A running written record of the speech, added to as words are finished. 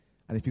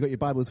And if you've got your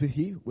Bibles with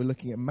you, we're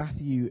looking at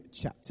Matthew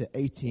chapter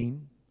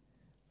 18,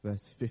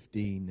 verse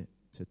 15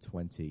 to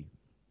 20.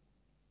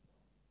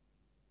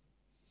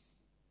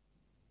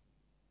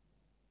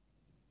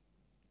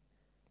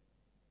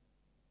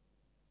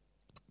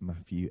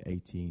 Matthew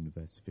 18,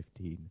 verse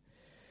 15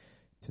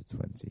 to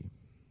 20.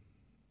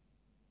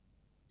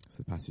 So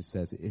the passage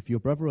says, "If your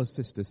brother or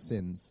sister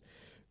sins,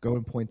 go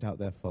and point out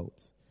their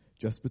fault,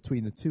 just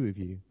between the two of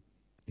you.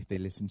 If they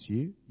listen to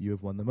you, you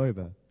have won them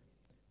over.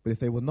 But if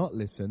they will not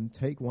listen,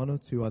 take one or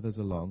two others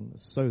along,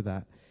 so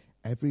that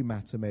every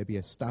matter may be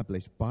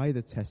established by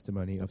the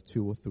testimony of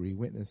two or three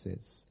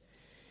witnesses.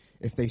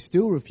 If they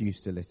still refuse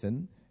to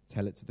listen,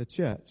 tell it to the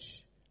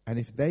church. And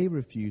if they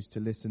refuse to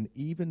listen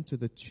even to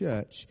the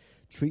church,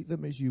 treat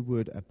them as you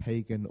would a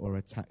pagan or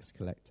a tax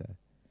collector.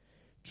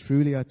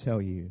 Truly I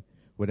tell you,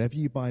 whatever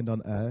you bind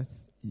on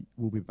earth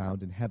will be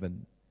bound in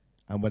heaven,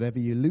 and whatever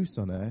you loose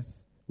on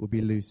earth will be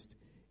loosed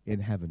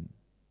in heaven.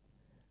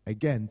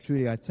 Again,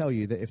 truly I tell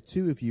you that if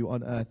two of you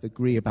on earth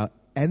agree about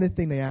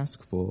anything they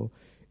ask for,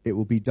 it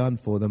will be done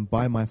for them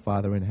by my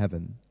Father in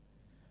heaven.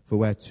 For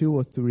where two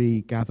or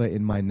three gather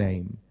in my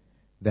name,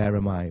 there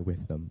am I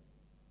with them."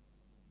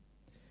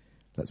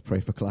 Let's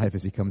pray for Clive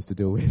as he comes to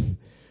deal with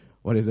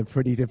what is a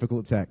pretty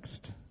difficult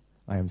text.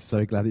 I am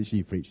so glad it's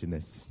you preaching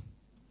this.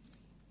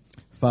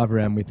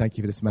 Father, we thank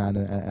you for this man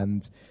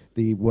and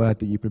the word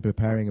that you've been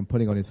preparing and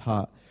putting on his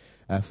heart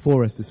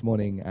for us this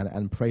morning,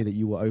 and pray that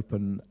you will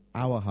open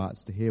our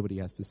hearts to hear what he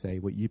has to say,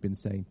 what you've been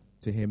saying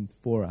to him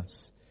for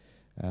us,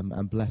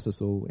 and bless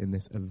us all in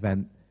this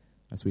event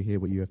as we hear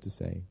what you have to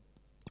say.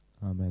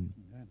 Amen.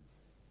 Amen.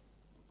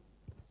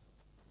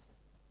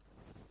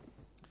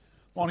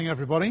 Morning,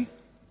 everybody.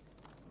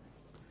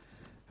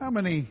 How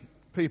many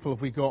people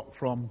have we got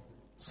from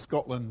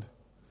Scotland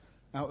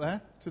out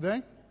there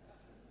today?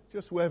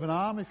 Just wave an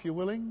arm if you're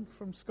willing,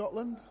 from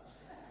Scotland.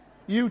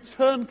 You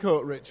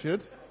turncoat,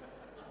 Richard.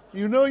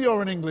 You know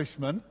you're an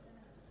Englishman.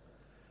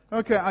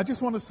 Okay, I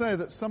just want to say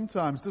that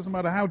sometimes, doesn't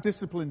matter how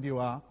disciplined you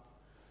are,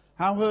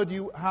 how hard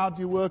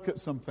you work at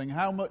something,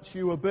 how much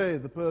you obey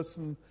the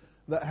person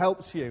that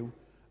helps you,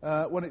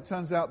 when it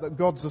turns out that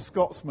God's a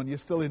Scotsman, you're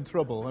still in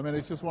trouble. I mean,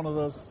 it's just one of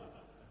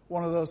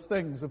those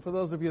things. And for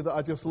those of you that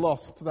I just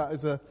lost, that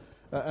is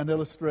an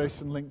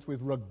illustration linked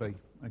with rugby,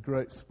 a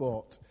great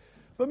sport.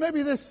 But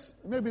maybe this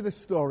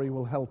story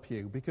will help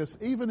you, because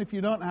even if you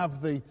don't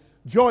have the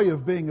joy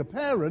of being a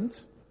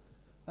parent,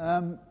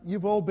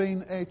 you've all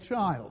been a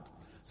child.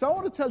 So I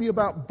want to tell you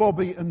about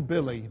Bobby and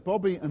Billy.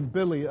 Bobby and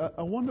Billy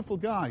are wonderful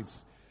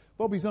guys.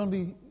 Bobby's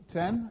only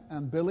 10,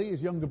 and Billy,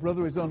 his younger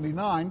brother, is only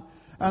 9.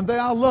 And they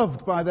are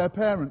loved by their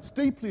parents,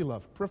 deeply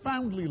loved,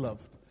 profoundly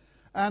loved.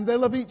 And they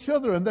love each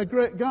other, and they're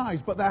great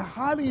guys, but they're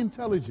highly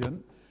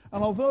intelligent.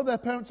 And although their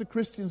parents are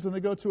Christians and they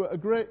go to a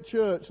great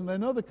church and they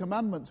know the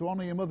commandment to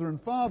honour your mother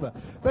and father,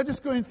 they're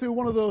just going through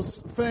one of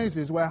those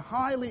phases where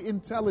highly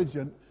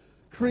intelligent,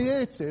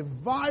 creative,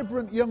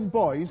 vibrant young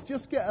boys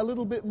just get a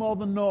little bit more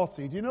than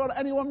naughty. Do you know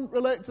anyone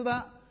relate to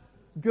that?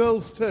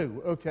 Girls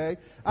too, okay?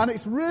 And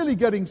it's really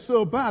getting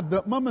so bad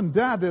that mum and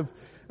dad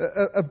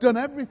have done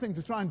everything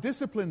to try and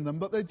discipline them,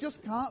 but they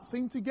just can't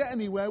seem to get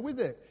anywhere with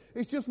it.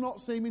 It's just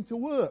not seeming to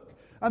work.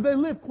 And they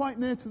live quite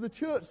near to the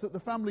church that the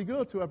family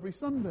go to every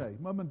Sunday.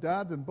 Mum and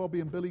Dad and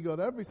Bobby and Billy go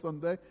there every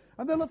Sunday,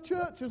 and they love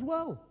church as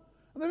well.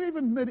 And they've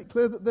even made it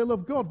clear that they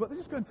love God, but they're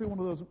just going through one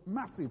of those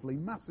massively,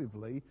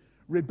 massively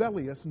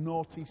rebellious,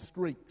 naughty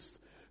streaks.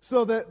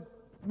 So that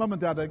Mum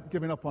and Dad are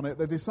giving up on it.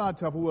 They decide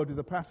to have a word with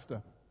the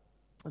pastor.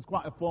 It's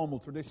quite a formal,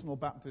 traditional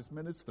Baptist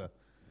minister.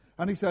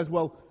 And he says,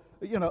 well,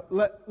 you know,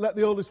 let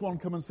the oldest one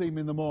come and see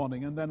me in the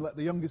morning, and then let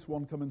the youngest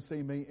one come and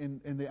see me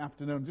in the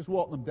afternoon. Just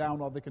walk them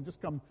down, or they can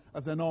just come,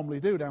 as they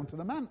normally do, down to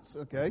the manse,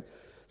 okay?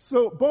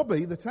 So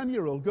Bobby, the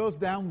 10-year-old, goes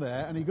down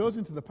there, and he goes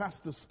into the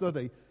pastor's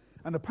study,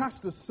 and the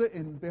pastor's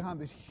sitting behind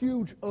this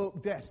huge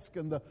oak desk,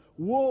 and the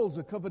walls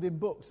are covered in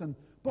books, and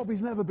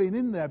Bobby's never been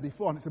in there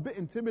before, and it's a bit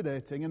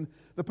intimidating, and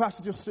the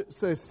pastor just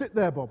says, "Sit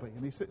there, Bobby,"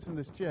 and he sits in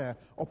this chair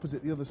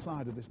opposite the other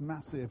side of this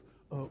massive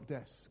oak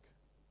desk.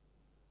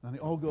 And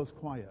it all goes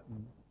quiet,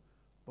 and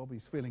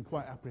Bobby's feeling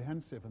quite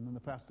apprehensive, and then the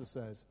pastor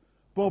says,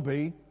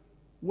 "Bobby,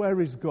 where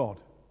is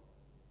God?"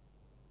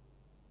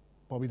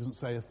 Bobby doesn't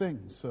say a thing,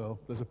 so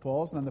there's a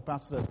pause, and then the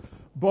pastor says,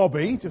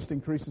 "Bobby," just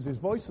increases his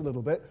voice a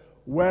little bit,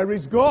 "where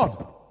is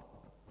God?"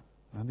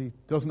 And he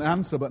doesn't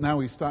answer, but now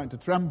he's starting to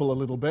tremble a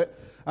little bit,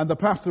 and the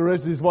pastor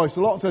raises his voice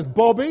a lot and says,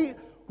 "Bobby,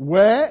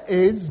 where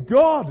is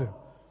God?"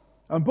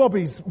 And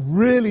Bobby's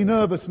really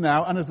nervous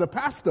now, and as the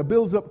pastor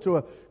builds up to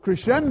a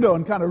crescendo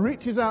and kind of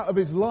reaches out of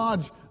his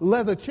large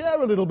leather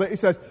chair a little bit, he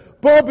says,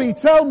 "Bobby,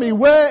 tell me,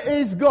 where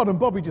is God?" And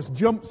Bobby just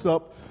jumps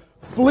up,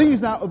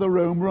 flees out of the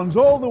room, runs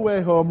all the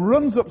way home,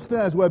 runs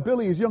upstairs where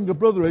Billy, his younger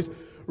brother, is,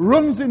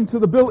 runs into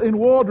the built-in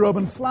wardrobe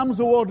and slams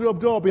the wardrobe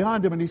door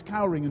behind him, and he's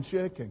cowering and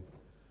shaking.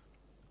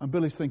 And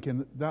Billy's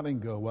thinking, that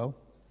didn't go well.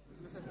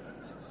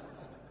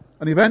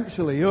 And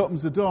eventually he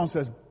opens the door and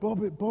says,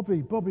 Bobby,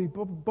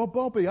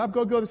 I've got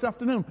to go this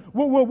afternoon."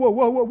 Whoa,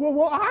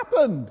 what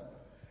happened?"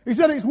 He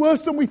said, it's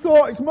worse than we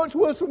thought. It's much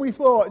worse than we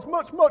thought. It's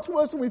much, much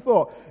worse than we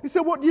thought. He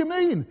said, what do you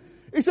mean?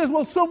 He says,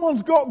 well,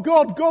 someone's got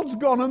God, God's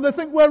gone, and they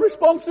think we're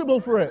responsible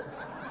for it.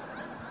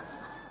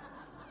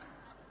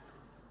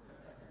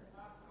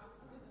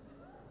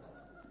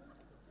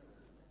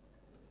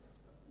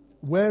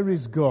 Where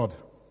is God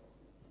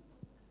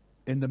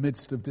in the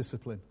midst of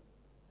discipline?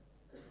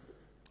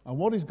 And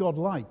what is God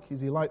like?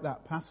 Is he like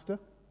that pastor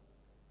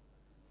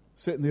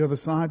sitting the other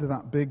side of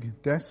that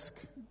big desk?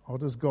 Or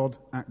does God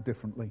act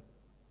differently?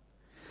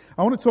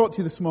 I want to talk to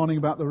you this morning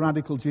about the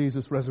radical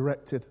Jesus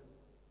resurrected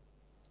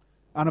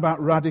and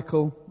about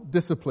radical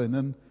discipline.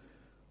 And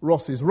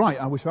Ross is right.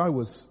 I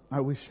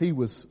wish he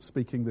was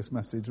speaking this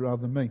message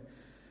rather than me.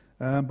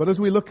 But as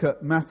we look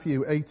at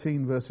Matthew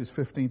 18 verses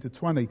 15 to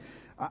 20,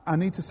 I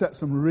need to set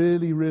some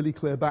really, really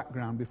clear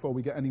background before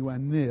we get anywhere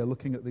near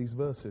looking at these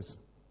verses.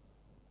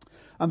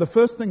 And the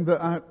first thing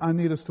that I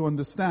need us to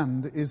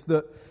understand is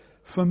that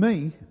for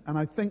me, and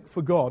I think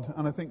for God,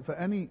 and I think for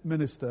any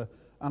minister,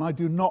 and I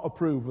do not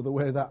approve of the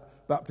way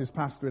that Baptist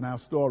pastor in our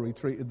story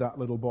treated that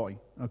little boy,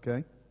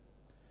 okay?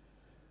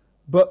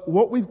 But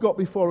what we've got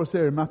before us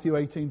here in Matthew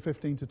 18,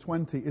 15 to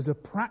 20 is a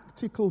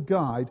practical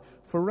guide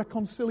for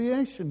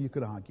reconciliation, you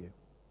could argue.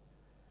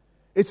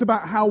 It's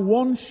about how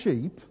one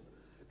sheep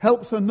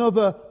helps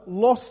another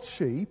lost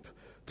sheep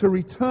to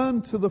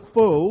return to the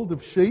fold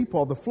of sheep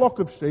or the flock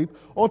of sheep,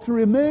 or to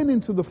remain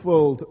into the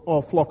fold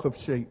or flock of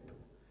sheep.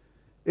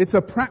 It's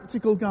a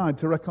practical guide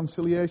to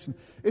reconciliation.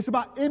 It's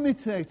about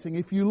imitating,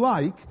 if you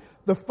like,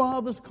 the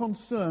Father's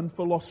concern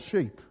for lost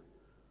sheep.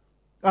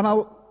 And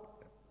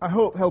I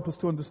hope help us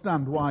to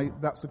understand why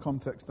that's the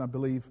context I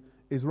believe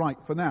is right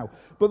for now.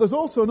 But there's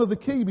also another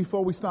key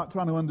before we start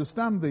trying to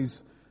understand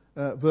these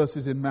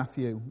verses in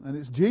Matthew. And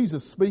it's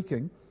Jesus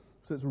speaking.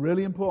 So it's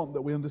really important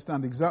that we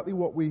understand exactly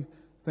what we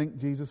think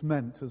Jesus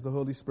meant as the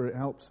Holy Spirit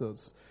helps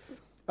us.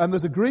 And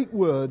there's a Greek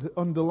word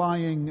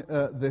underlying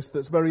this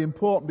that's very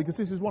important, because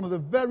this is one of the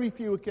very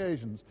few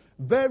occasions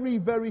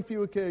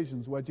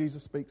where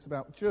Jesus speaks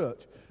about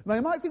church. Now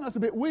you might think that's a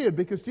bit weird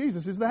because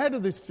Jesus is the head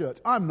of this church.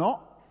 I'm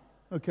not.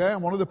 Okay,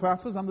 I'm one of the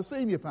pastors. I'm the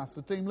senior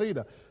pastor, team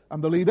leader.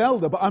 I'm the lead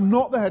elder, but I'm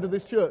not the head of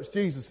this church.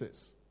 Jesus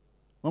is.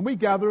 When we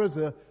gather as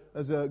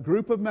a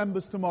group of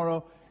members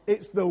tomorrow,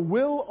 it's the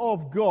will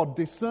of God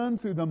discerned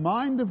through the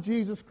mind of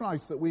Jesus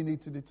Christ that we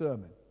need to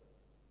determine.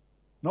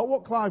 Not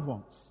what Clive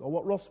wants, or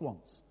what Ross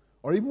wants,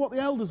 or even what the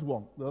elders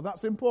want, though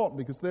that's important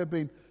because they've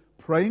been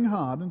praying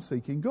hard and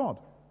seeking God.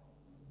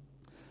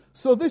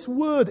 So this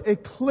word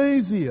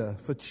ecclesia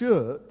for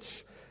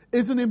church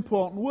is an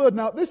important word.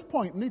 Now at this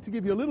point, I need to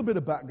give you a little bit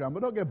of background,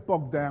 but don't get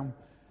bogged down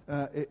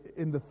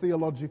in the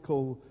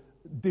theological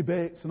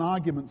debates and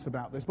arguments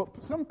about this.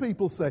 But some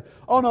people say,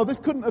 oh no, this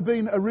couldn't have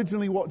been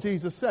originally what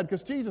Jesus said,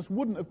 because Jesus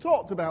wouldn't have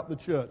talked about the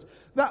church.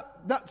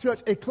 That church,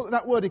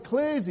 that word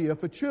ecclesia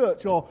for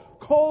church, or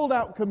called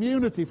out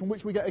community from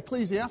which we get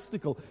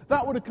ecclesiastical,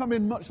 that would have come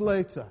in much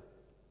later.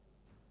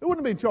 It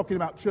wouldn't have been talking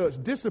about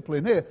church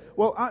discipline here.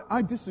 Well,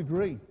 I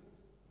disagree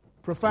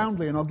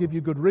profoundly, and I'll give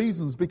you good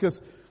reasons,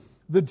 because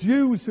the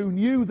Jews who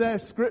knew their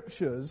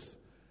scriptures,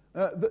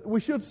 we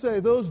should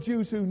say those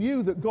Jews who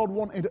knew that God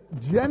wanted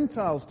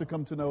Gentiles to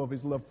come to know of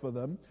his love for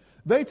them,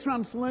 they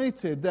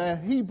translated their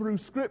Hebrew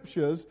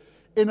scriptures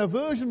in a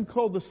version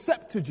called the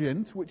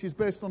Septuagint, which is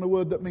based on a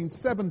word that means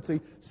 70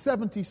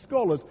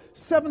 scholars.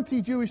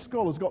 70 Jewish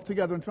scholars got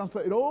together and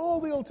translated all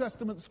the Old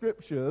Testament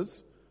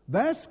scriptures,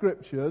 their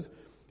scriptures,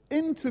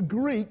 into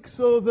Greek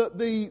so that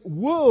the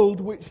world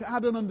which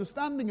had an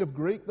understanding of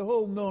Greek, the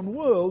whole known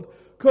world,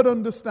 could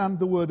understand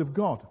the Word of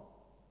God.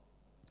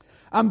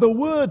 And the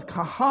word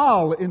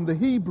kahal in the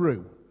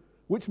Hebrew,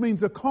 which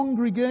means a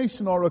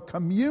congregation or a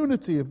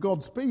community of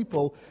God's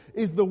people,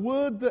 is the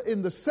word that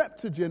in the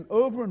Septuagint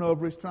over and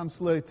over is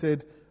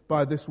translated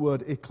by this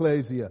word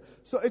ecclesia.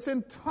 So it's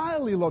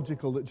entirely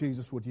logical that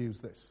Jesus would use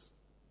this.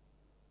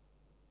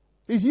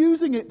 He's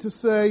using it to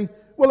say,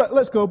 well,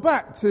 let's go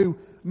back to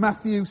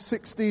Matthew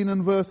 16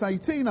 and verse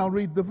 18. I'll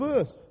read the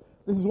verse.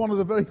 This is one of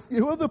the very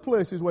few other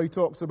places where he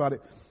talks about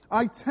it.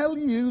 I tell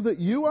you that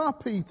you are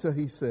Peter,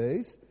 he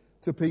says,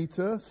 to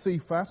Peter,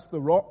 Cephas,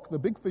 the rock, the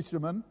big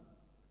fisherman.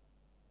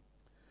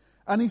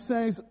 And he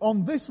says,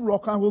 on this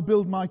rock I will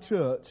build my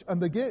church,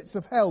 and the gates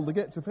of hell, the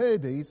gates of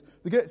Hades,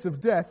 the gates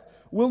of death,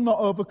 will not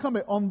overcome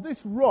it. On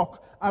this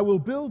rock I will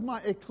build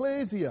my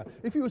ecclesia.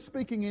 If he was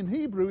speaking in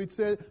Hebrew, he'd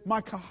say,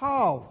 my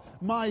kahal,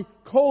 my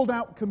called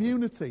out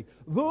community,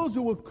 those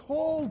who were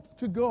called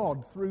to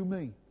God through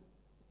me.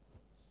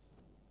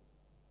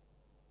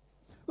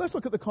 Let's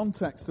look at the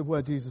context of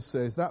where Jesus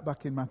says that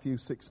back in Matthew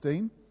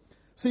 16.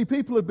 See,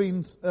 people had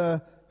been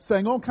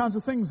saying all kinds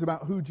of things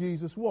about who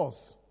Jesus was.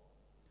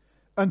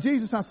 And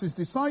Jesus asked his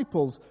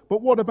disciples,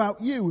 but what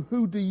about you?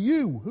 Who do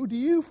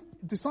you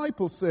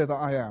disciples say that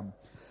I am?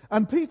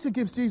 And Peter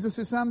gives Jesus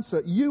this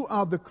answer, you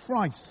are the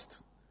Christ,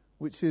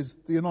 which is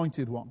the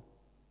anointed one,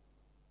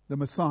 the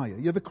Messiah.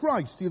 You're the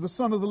Christ, you're the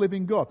Son of the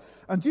living God.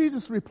 And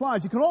Jesus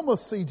replies, you can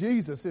almost see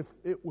Jesus, if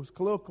it was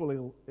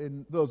colloquial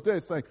in those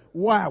days, saying,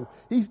 wow.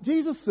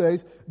 Jesus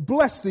says,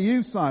 blessed are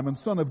you, Simon,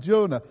 son of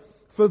Jonah,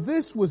 For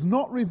this was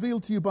not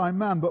revealed to you by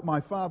man, but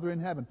my Father in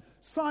heaven.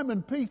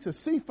 Simon Peter,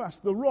 Cephas,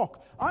 the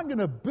rock, I'm going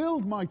to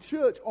build my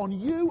church on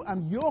you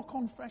and your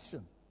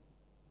confession.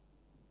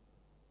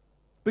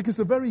 Because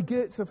the very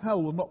gates of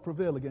hell will not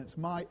prevail against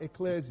my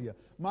ecclesia,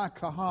 my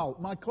kahal,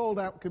 my called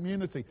out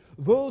community,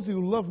 those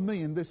who love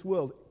me in this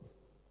world.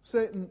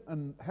 Satan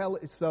and hell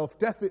itself,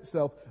 death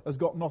itself, has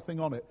got nothing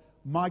on it.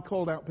 My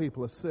called out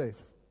people are safe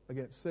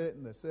against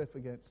Satan. They're safe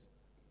against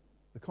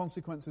the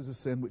consequences of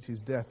sin, which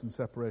is death and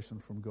separation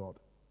from God.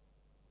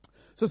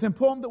 So it's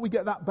important that we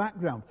get that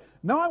background.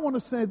 Now I want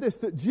to say this,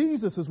 that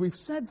Jesus, as we've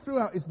said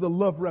throughout, is the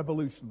love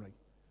revolutionary.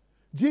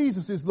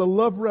 Jesus is the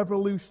love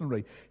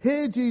revolutionary.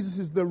 Here Jesus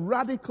is the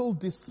radical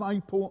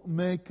disciple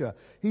maker.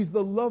 He's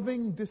the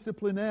loving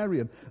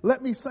disciplinarian.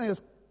 Let me say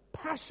as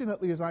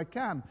passionately as I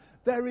can,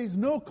 there is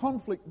no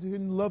conflict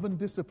between love and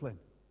discipline.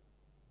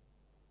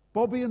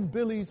 Bobby and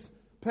Billy's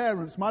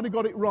parents might have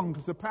got it wrong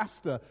because the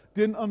pastor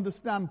didn't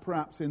understand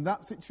perhaps in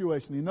that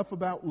situation enough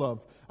about love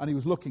and he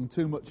was looking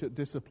too much at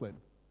discipline.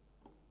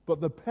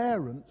 But the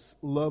parents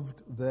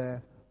loved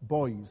their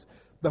boys.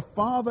 The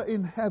Father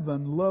in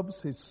heaven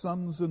loves his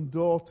sons and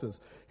daughters.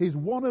 His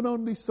one and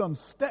only Son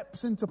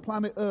steps into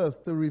planet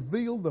Earth to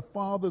reveal the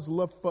Father's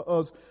love for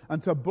us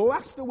and to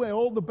blast away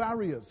all the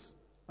barriers.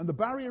 And the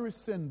barrier is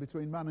sin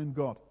between man and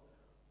God.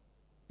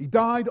 He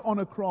died on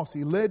a cross.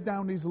 He laid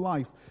down his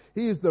life.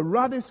 He is the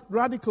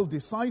radical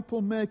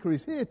disciple maker.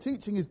 He's here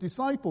teaching his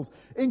disciples,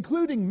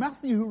 including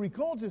Matthew, who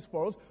records this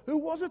for us, who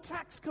was a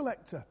tax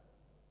collector.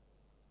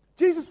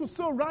 Jesus was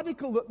so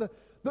radical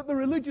that the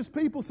religious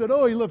people said,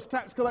 oh, he loves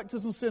tax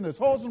collectors and sinners,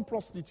 whores and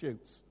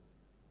prostitutes.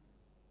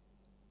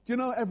 Do you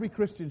know every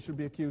Christian should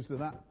be accused of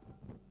that?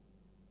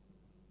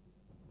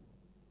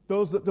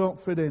 Those that don't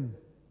fit in,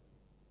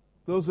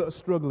 those that are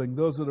struggling,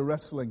 those that are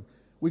wrestling.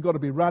 We've got to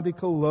be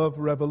radical love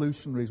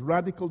revolutionaries,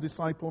 radical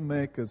disciple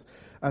makers,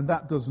 and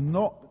that does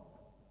not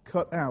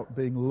cut out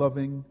being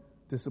loving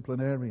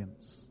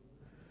disciplinarians.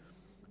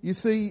 You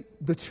see,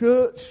 the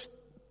church,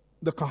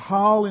 the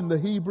kahal in the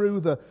Hebrew,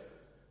 the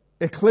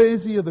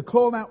ecclesia, the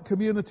called-out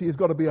community has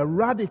got to be a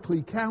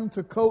radically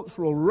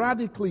countercultural,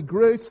 radically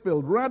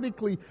grace-filled,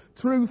 radically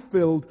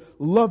truth-filled,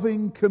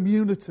 loving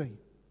community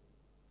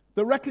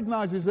that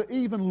recognizes that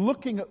even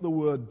looking at the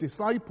word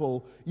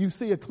disciple, you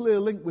see a clear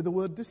link with the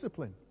word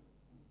discipline.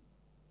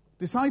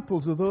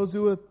 Disciples are those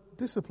who are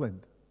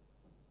disciplined.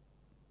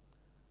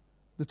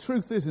 The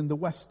truth is, in the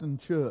Western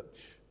church,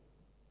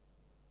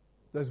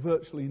 there's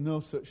virtually no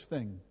such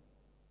thing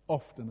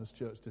often as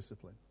church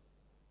discipline.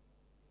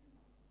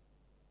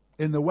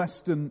 In the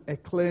Western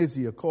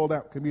ecclesia, called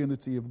out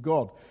community of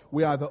God,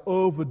 we either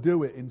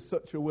overdo it in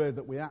such a way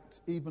that we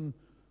act even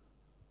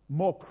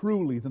more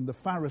cruelly than the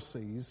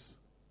Pharisees,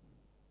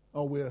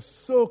 or we are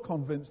so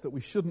convinced that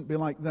we shouldn't be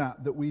like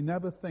that we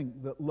never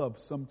think that love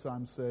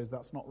sometimes says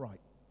that's not right.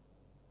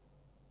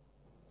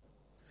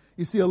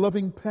 You see, a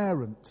loving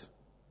parent,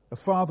 a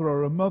father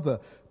or a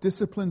mother,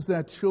 disciplines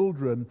their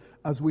children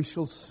as we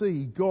shall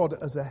see God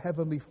as a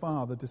heavenly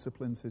Father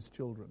disciplines his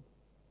children.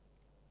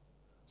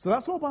 So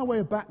that's all by way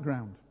of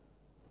background.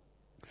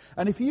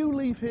 And if you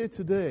leave here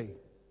today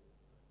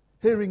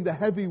hearing the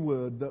heavy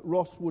word that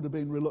Ross would have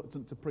been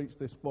reluctant to preach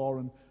this for,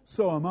 and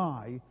so am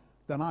I,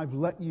 then I've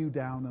let you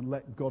down and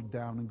let God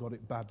down and got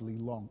it badly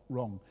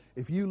wrong.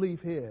 If you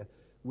leave here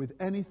with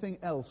anything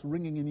else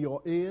ringing in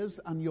your ears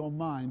and your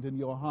mind and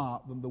your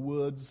heart than the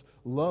words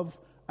love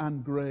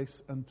and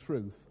grace and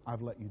truth,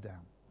 I've let you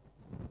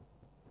down.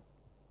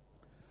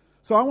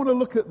 So I want to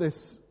look at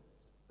this,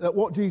 at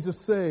what Jesus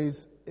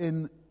says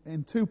in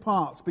two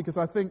parts, because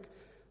I think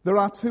there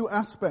are two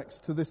aspects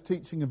to this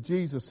teaching of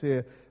Jesus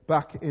here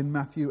back in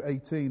Matthew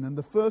 18. And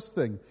the first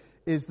thing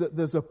is that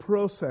there's a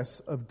process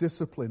of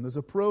discipline. There's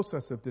a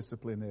process of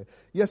discipline here.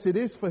 Yes, it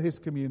is for his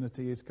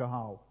community, his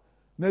kahal.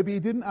 Maybe he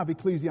didn't have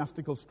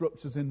ecclesiastical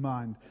structures in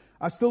mind.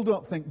 I still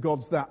don't think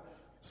God's that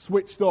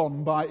switched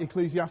on by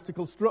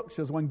ecclesiastical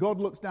structures. When God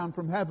looks down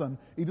from heaven,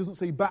 he doesn't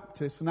see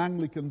Baptists and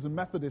Anglicans and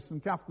Methodists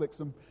and Catholics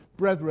and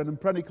Brethren and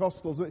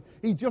Pentecostals.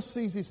 He just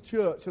sees his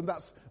church, and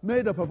that's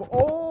made up of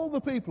all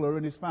the people who are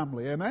in his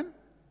family. Amen?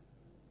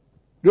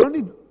 The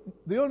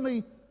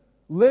only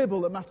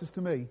label that matters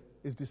to me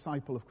is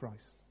disciple of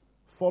Christ,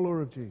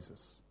 follower of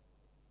Jesus.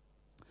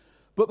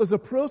 But there's a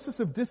process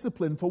of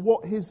discipline for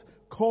what his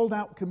called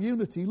out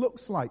community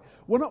looks like.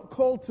 We're not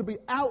called to be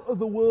out of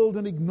the world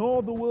and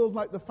ignore the world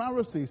like the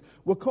Pharisees.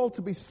 We're called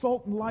to be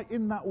salt and light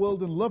in that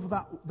world and love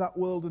that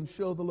world and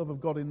show the love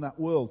of God in that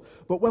world.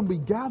 But when we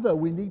gather,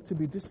 we need to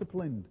be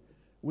disciplined.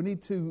 We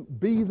need to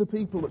be the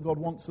people that God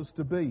wants us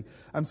to be.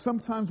 And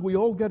sometimes we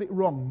all get it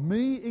wrong,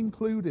 me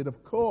included,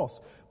 of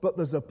course. But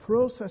there's a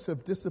process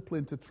of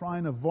discipline to try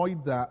and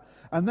avoid that.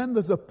 And then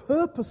there's a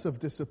purpose of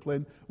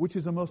discipline, which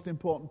is the most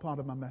important part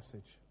of my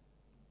message.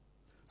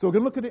 So we're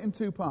going to look at it in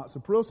two parts, a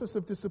process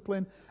of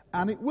discipline,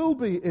 and it will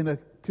be in a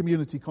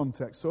community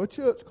context, so a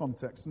church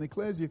context, an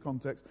ecclesia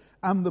context,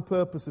 and the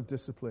purpose of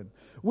discipline,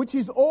 which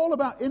is all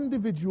about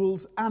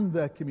individuals and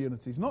their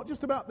communities. Not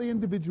just about the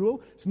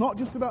individual, it's not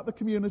just about the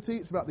community,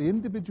 it's about the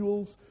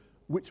individuals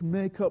which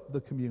make up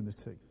the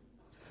community.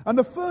 And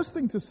the first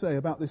thing to say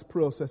about this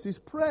process is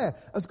prayer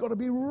has got to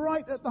be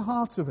right at the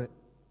heart of it.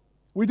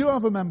 We do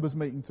have a members'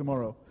 meeting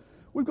tomorrow.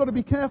 We've got to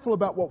be careful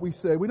about what we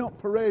say. We don't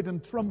parade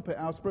and trumpet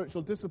our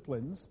spiritual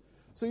disciplines.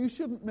 So you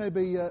shouldn't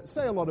maybe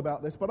say a lot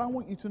about this, but I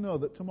want you to know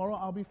that tomorrow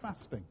I'll be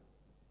fasting,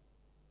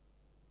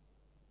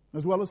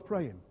 as well as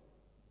praying.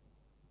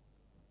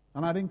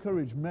 And I'd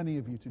encourage many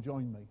of you to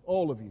join me,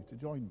 all of you to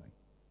join me.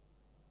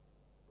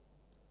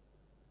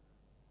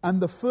 And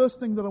the first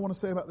thing that I want to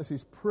say about this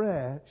is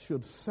prayer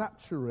should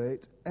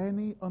saturate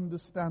any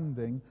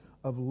understanding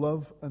of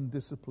love and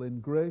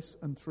discipline, grace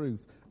and truth,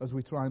 as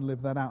we try and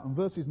live that out. And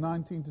verses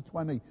 19 to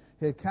 20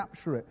 here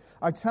capture it.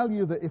 I tell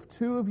you that if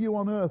two of you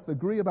on earth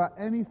agree about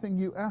anything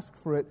you ask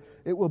for it,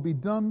 it will be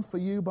done for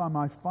you by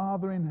my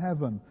Father in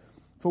heaven.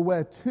 For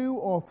where 2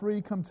 or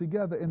 3 come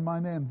together in my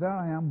name, there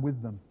I am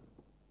with them.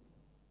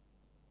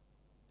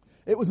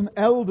 It was an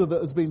elder that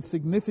has been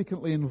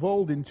significantly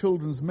involved in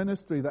children's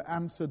ministry that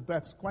answered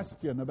Beth's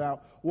question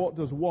about what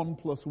does 1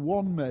 plus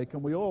 1 make,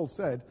 and we all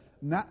said,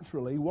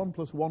 naturally, 1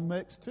 plus 1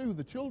 makes 2.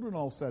 The children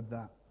all said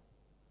that.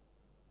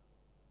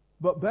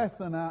 But Beth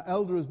and our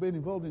elder has been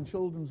involved in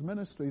children's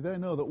ministry. They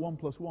know that 1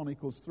 plus 1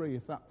 equals 3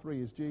 if that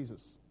 3 is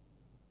Jesus.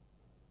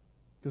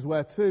 Because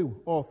where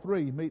 2 or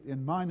 3 meet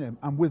in my name,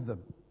 I'm with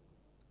them.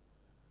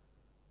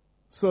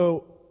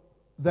 So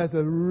there's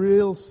a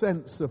real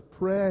sense of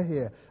prayer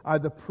here,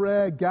 either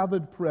prayer,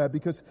 gathered prayer,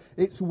 because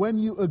it's when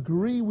you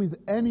agree with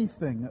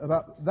anything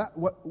about that,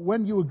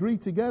 when you agree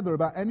together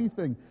about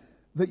anything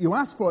that you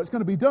ask for, it's going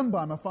to be done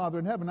by my Father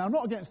in heaven. Now, I'm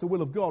not against the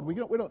will of God. We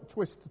don't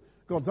twist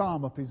God's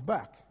arm up his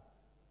back.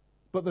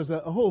 But there's a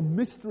whole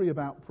mystery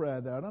about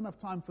prayer there. I don't have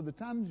time for the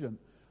tangent.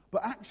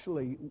 But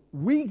actually,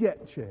 we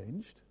get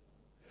changed.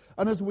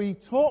 And as we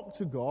talk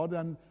to God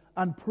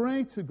and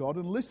pray to God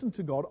and listen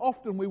to God,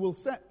 often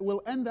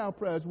we'll end our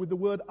prayers with the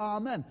word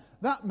Amen.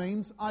 That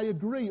means I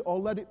agree, or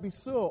let it be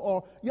so,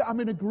 or yeah, I'm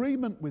in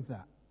agreement with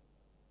that.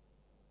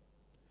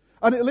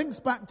 And it links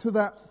back to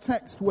that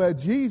text where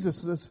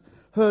Jesus has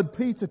heard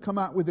Peter come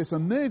out with this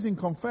amazing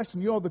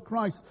confession, you're the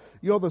Christ,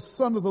 you're the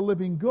Son of the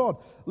living God.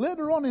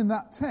 Later on in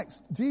that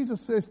text, Jesus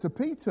says to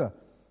Peter,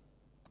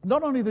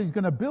 not only that he's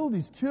going to build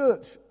his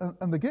church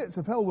and the gates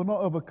of hell will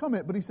not overcome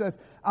it, but he says,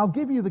 I'll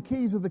give you the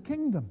keys of the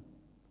kingdom.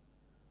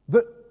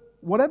 That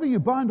whatever you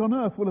bind on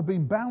earth will have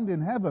been bound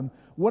in heaven.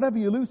 Whatever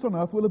you loose on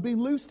earth will have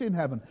been loosed in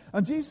heaven.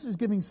 And Jesus is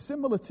giving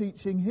similar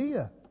teaching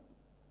here.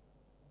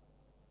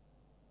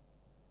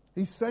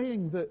 He's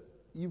saying that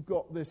you've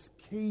got this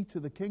key to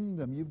the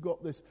kingdom. You've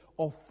got this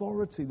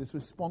authority, this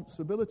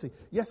responsibility.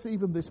 Yes,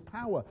 even this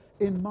power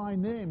in my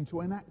name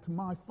to enact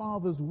my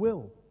Father's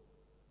will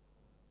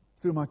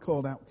through my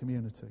called out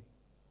community.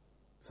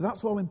 So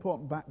that's all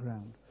important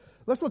background.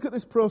 Let's look at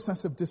this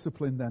process of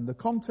discipline then. The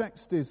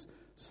context is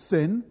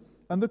sin,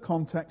 and the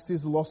context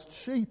is lost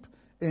sheep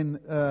in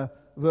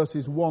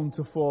verses 1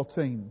 to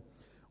 14.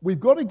 We've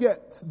got to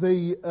get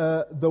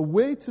the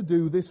way to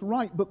do this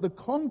right, but the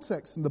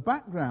context and the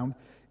background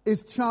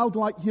is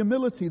childlike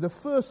humility. The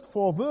first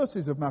 4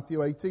 verses of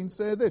Matthew 18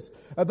 say this.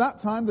 At that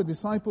time the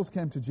disciples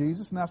came to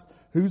Jesus and asked,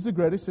 who's the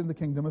greatest in the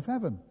kingdom of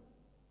heaven?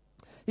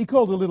 He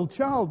called a little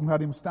child and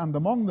had him stand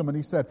among them, and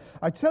he said,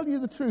 I tell you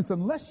the truth,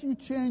 unless you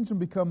change and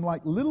become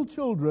like little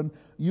children,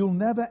 you'll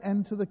never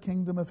enter the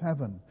kingdom of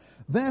heaven.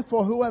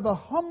 Therefore, whoever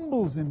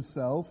humbles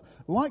himself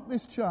like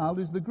this child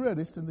is the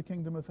greatest in the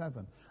kingdom of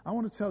heaven. I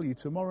want to tell you,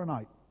 tomorrow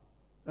night,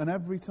 and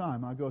every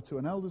time I go to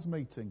an elders'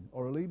 meeting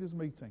or a leaders'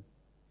 meeting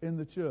in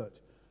the church,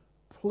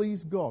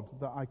 please God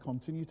that I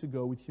continue to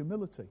go with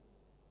humility.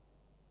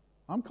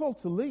 I'm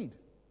called to lead.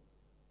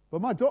 But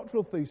my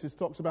doctoral thesis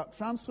talks about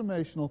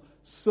transformational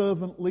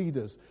servant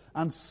leaders.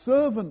 And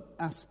servant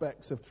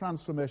aspects of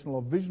transformational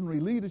or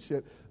visionary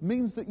leadership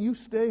means that you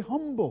stay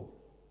humble.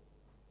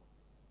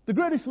 The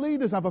greatest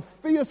leaders have a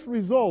fierce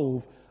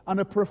resolve and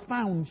a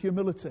profound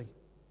humility.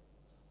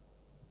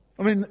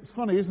 I mean, it's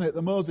funny, isn't it,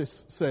 that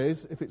Moses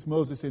says, if it's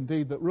Moses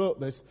indeed that wrote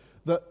this,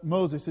 that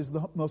Moses is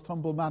the most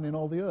humble man in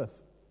all the earth.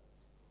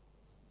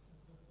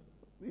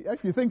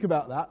 If you think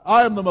about that,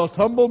 I am the most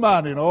humble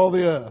man in all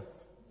the earth.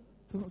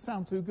 Doesn't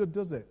sound too good,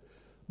 does it?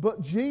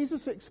 But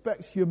Jesus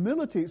expects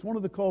humility. It's one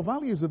of the core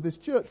values of this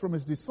church from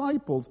his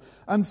disciples.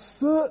 And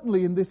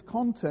certainly in this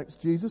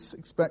context, Jesus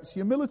expects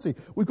humility.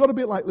 We've got to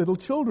be like little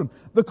children.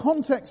 The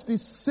context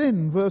is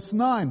sin, verse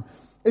 9.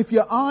 If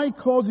your eye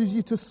causes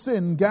you to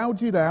sin,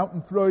 gouge it out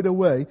and throw it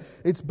away.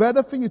 It's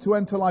better for you to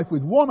enter life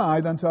with one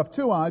eye than to have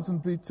 2 eyes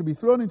and to be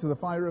thrown into the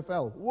fire of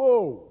hell.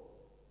 Whoa!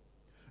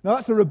 Now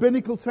that's a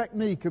rabbinical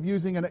technique of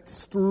using an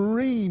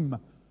extreme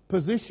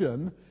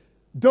position.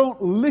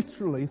 Don't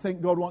literally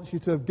think God wants you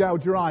to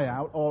gouge your eye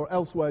out, or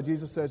elsewhere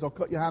Jesus says, or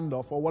cut your hand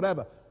off, or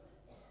whatever.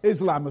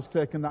 Islam has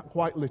taken that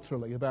quite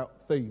literally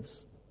about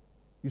thieves.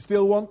 You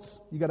steal once,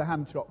 you get a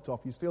hand chopped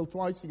off. You steal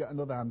twice, you get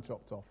another hand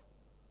chopped off.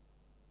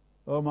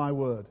 Oh my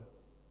word.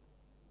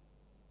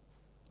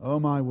 Oh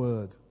my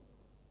word.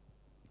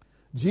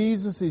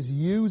 Jesus is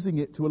using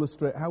it to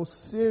illustrate how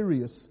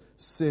serious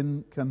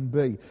sin can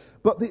be.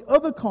 But the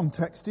other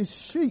context is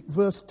sheep,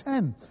 verse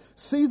 10.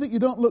 See that you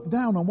don't look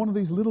down on one of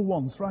these little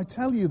ones, for I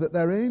tell you that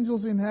their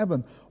angels in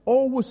heaven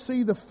always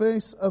see the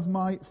face of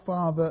my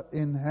Father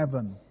in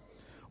heaven.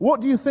 What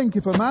do you think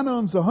if a man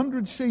owns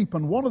 100 sheep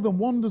and one of them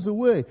wanders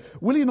away?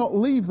 Will he not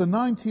leave the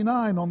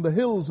 99 on the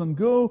hills and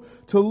go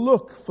to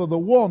look for the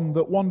one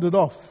that wandered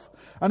off?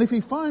 And if he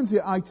finds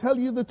it, I tell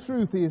you the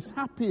truth, he is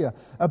happier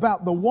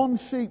about the one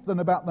sheep than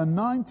about the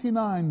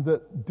 99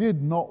 that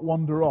did not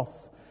wander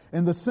off.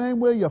 In the same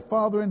way, your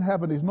Father in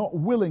heaven is not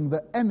willing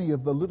that any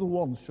of the little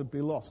ones should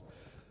be lost.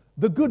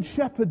 The Good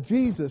Shepherd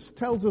Jesus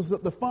tells us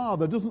that the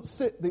Father doesn't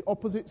sit the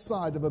opposite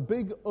side of a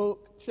big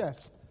oak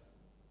chest,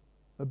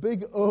 a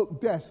big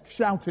oak desk,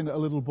 shouting at a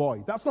little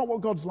boy. That's not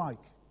what God's like.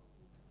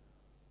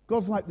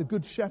 God's like the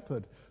Good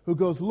Shepherd who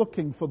goes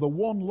looking for the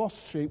one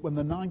lost sheep when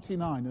the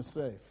 99 are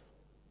safe.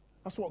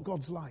 That's what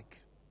God's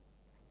like.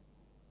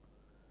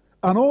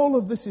 And all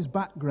of this is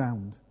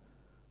background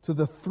to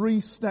the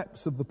 3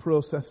 steps of the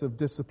process of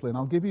discipline.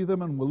 I'll give you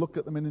them and we'll look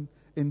at them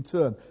in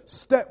turn.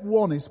 Step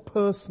 1 is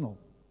personal.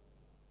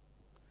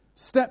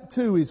 Step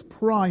 2 is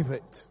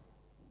private.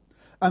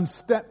 And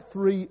step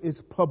 3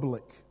 is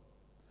public.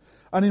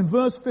 And in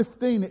verse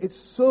 15, it's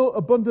so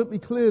abundantly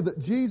clear that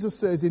Jesus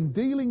says, in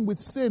dealing with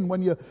sin,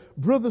 when your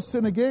brother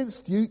sin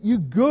against you, you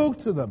go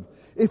to them.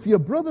 If your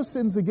brother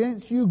sins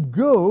against you,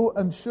 go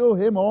and show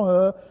him or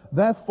her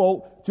their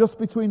fault just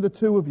between the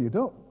two of you.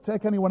 Don't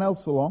take anyone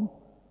else along.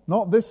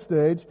 Not this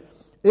stage.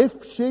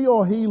 If she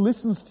or he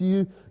listens to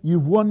you,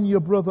 you've won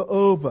your brother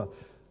over.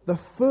 The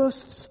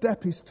first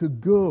step is to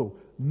go.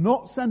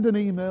 Not send an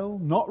email,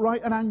 not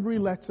write an angry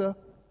letter,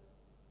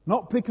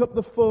 not pick up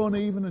the phone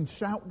even and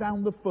shout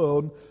down the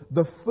phone.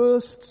 The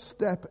first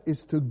step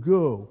is to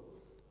go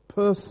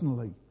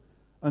personally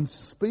and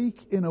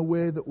speak in a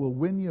way that will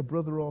win your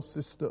brother or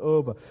sister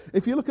over.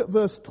 If you look at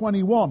verse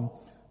 21,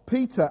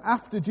 Peter,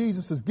 after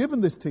Jesus has given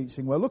this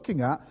teaching we're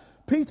looking at,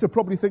 Peter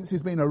probably thinks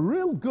he's been a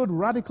real good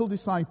radical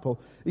disciple.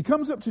 He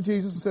comes up to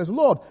Jesus and says,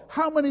 Lord,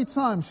 how many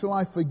times shall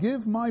I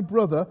forgive my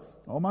brother,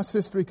 or my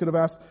sister he could have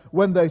asked,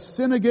 when they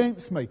sin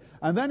against me?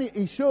 And then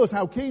he shows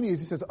how keen he is.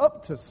 He says,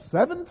 up to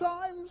 7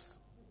 times?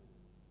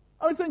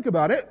 I mean, think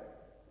about it.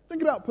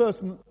 Think about a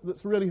person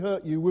that's really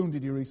hurt you,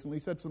 wounded you recently,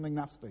 said something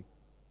nasty.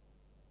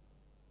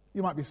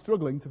 You might be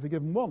struggling to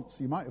forgive them once.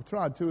 You might have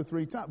tried 2 or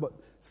 3 times, but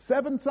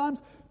 7 times?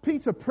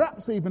 Peter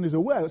perhaps even is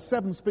aware that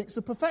 7 speaks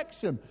of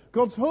perfection,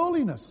 God's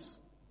holiness.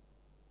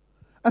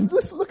 And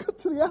let's look at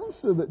the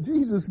answer that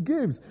Jesus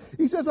gives.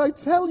 He says, I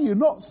tell you,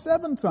 not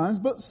 7 times,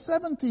 but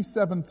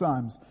 77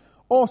 times,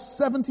 or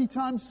 70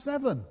 times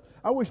 7.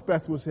 I wish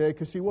Beth was here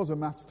because she was a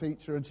maths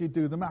teacher and she'd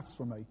do the maths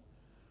for me.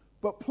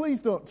 But please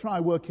don't try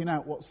working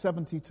out what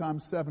 70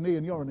 times 7 is.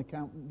 And you're an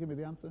accountant. Give me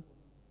the answer.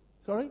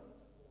 Sorry?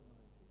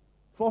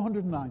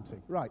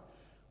 490. Right.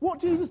 What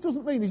Jesus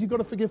doesn't mean is you've got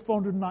to forgive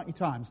 490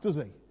 times, does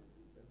he?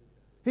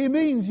 He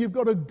means you've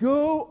got to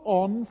go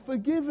on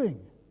forgiving.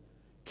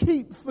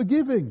 Keep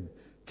forgiving.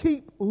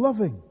 Keep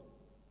loving.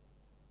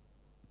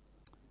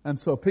 And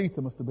so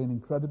Peter must have been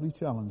incredibly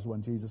challenged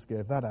when Jesus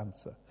gave that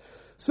answer.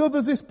 So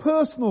there's this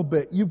personal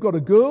bit. You've got to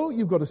go,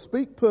 you've got to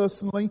speak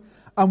personally.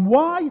 And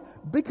why?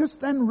 Because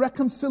then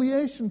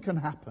reconciliation can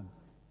happen.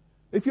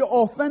 If you're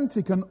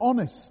authentic and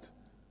honest.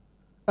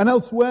 And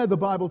elsewhere the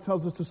Bible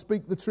tells us to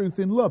speak the truth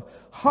in love.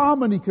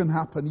 Harmony can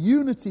happen.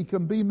 Unity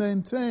can be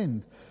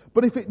maintained.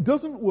 But if it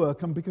doesn't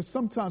work, and because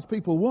sometimes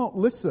people won't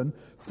listen,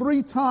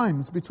 3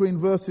 times between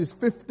verses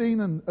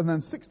 15 and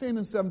then 16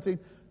 and 17,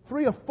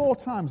 3 or 4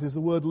 times is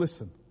the word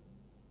listen.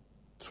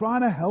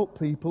 Trying to help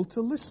people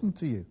to listen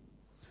to you.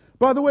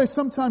 By the way,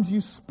 sometimes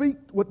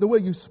the way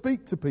you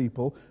speak to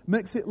people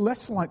makes it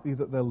less likely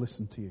that they'll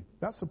listen to you.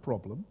 That's a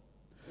problem.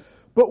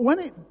 But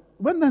when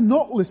they're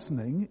not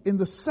listening, in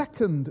the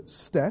second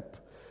step,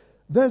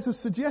 there's a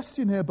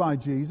suggestion here by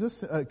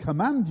Jesus, a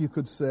command you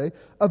could say,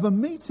 of a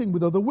meeting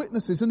with other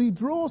witnesses. And he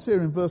draws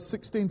here in verse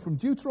 16 from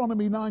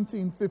Deuteronomy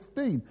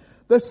 19:15.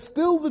 There's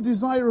still the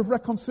desire of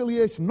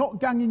reconciliation, not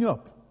ganging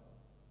up.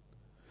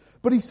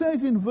 But he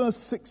says in verse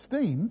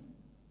 16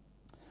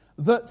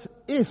 that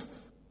if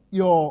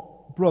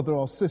your brother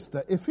or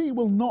sister, if he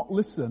will not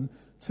listen,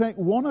 take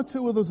 1 or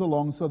 2 others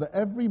along so that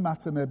every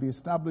matter may be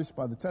established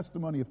by the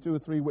testimony of 2 or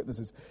 3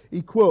 witnesses.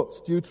 He quotes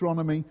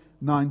Deuteronomy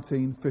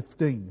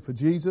 19:15. For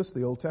Jesus,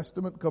 the Old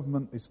Testament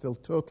covenant is still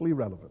totally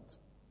relevant.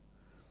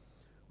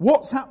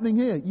 What's happening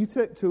here? You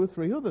take 2 or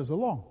 3 others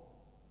along.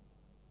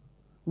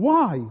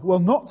 Why? Well,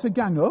 not to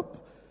gang up,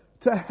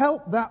 to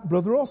help that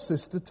brother or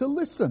sister to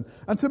listen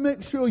and to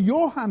make sure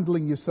you're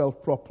handling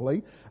yourself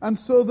properly, and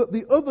so that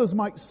the others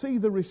might see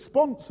the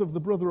response of the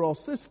brother or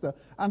sister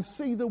and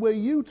see the way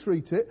you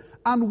treat it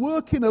and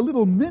work in a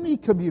little mini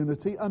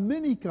community, a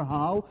mini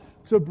kahal,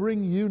 to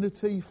bring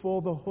unity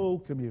for the whole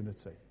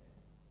community.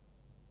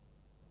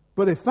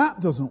 But if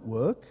that doesn't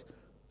work,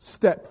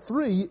 step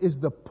 3 is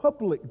the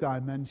public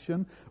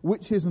dimension,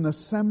 which is an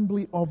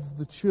assembly of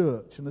the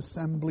church, an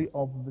assembly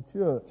of the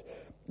church.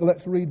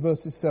 Let's read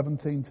verses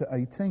 17 to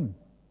 18.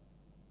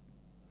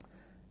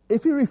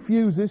 If he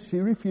refuses, she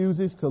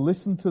refuses to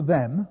listen to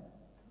them,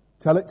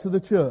 tell it to the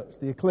church,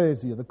 the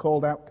ecclesia, the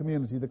called out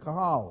community, the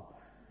kahal,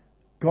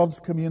 God's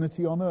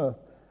community on earth.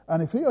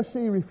 And if he or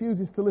she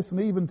refuses to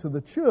listen even to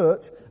the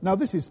church, now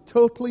this is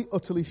totally,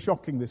 utterly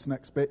shocking, this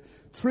next bit,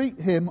 treat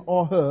him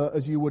or her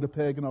as you would a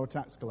pagan or a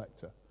tax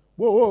collector.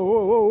 Whoa, whoa,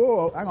 whoa, whoa,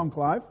 whoa, hang on,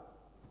 Clive.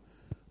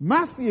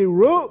 Matthew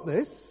wrote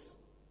this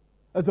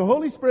as the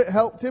Holy Spirit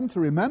helped him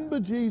to remember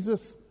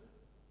Jesus'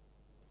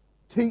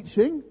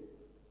 teaching.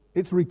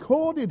 It's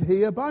recorded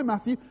here by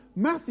Matthew.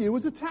 Matthew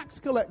was a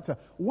tax collector.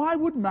 Why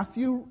would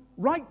Matthew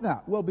write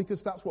that? Well,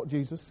 because that's what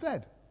Jesus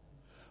said.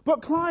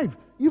 But Clive,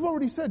 you've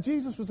already said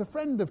Jesus was a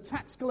friend of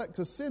tax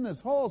collectors,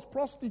 sinners, whores,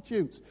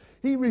 prostitutes.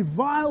 He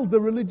reviled the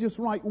religious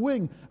right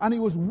wing, and he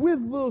was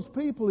with those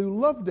people who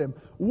loved him.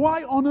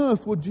 Why on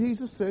earth would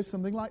Jesus say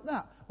something like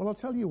that? Well, I'll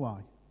tell you why.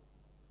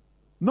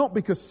 Not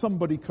because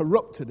somebody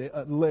corrupted it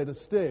at a later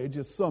stage,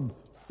 as some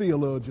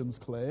theologians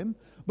claim,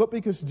 but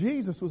because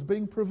Jesus was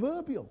being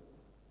proverbial.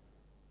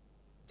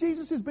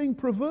 Jesus is being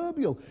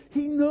proverbial.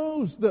 He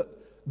knows that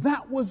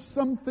that was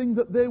something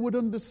that they would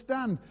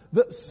understand,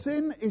 that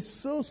sin is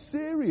so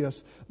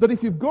serious that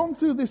if you've gone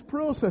through this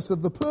process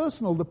of the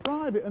personal, the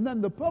private, and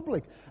then the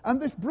public, and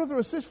this brother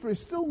or sister is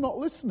still not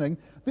listening,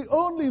 the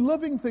only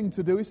loving thing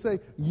to do is say,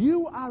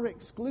 you are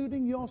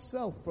excluding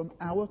yourself from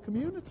our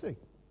community.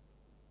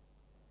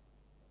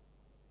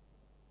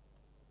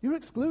 You're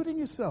excluding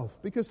yourself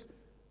because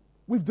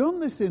we've done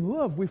this in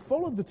love. We've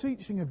followed the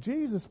teaching of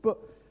Jesus, but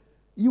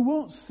you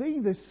won't see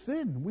this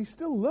sin. We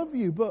still love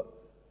you, but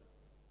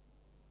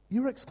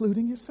you're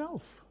excluding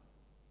yourself.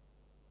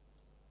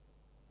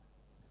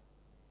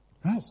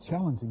 That's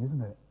challenging,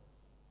 isn't it?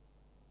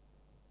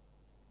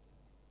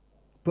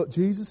 But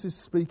Jesus is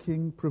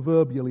speaking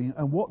proverbially,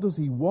 and what does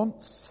he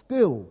want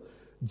still?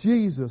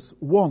 Jesus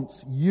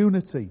wants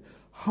unity,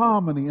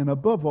 harmony, and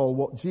above all,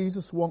 what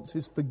Jesus wants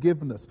is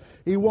forgiveness.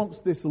 He wants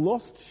this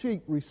lost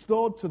sheep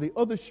restored to the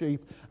other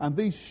sheep, and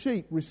these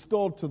sheep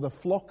restored to the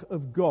flock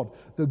of God.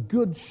 The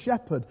good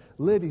shepherd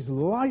laid his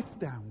life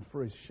down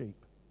for his sheep.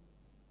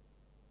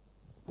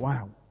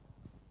 Wow.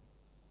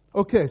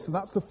 Okay, so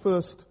that's the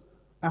first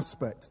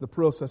aspect, the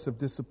process of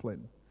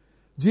discipline.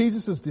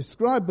 Jesus has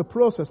described the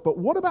process, but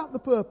what about the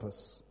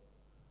purpose?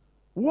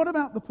 What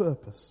about the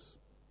purpose?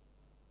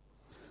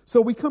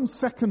 So we come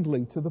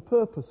secondly to the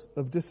purpose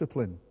of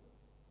discipline.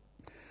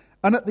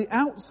 And at the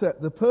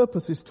outset, the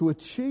purpose is to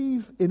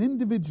achieve in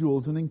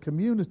individuals and in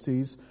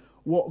communities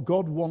what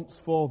God wants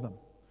for them.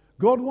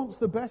 God wants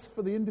the best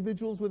for the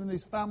individuals within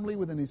his family,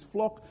 within his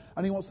flock,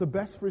 and he wants the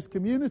best for his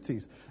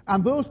communities.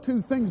 And those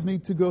two things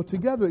need to go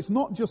together. It's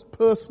not just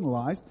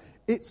personalized,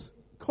 it's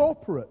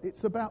corporate.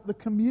 It's about the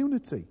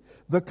community,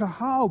 the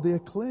kahal, the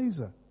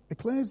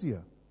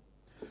ecclesia.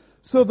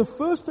 So the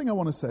first thing I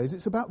want to say is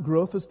it's about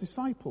growth as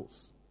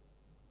disciples.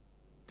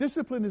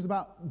 Discipline is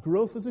about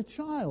growth as a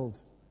child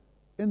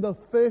in the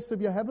face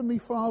of your Heavenly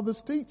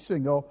Father's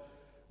teaching, or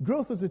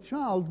growth as a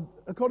child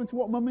according to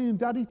what Mummy and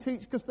Daddy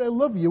teach because they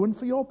love you and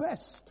for your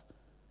best.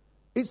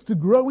 It's to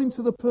grow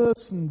into the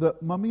person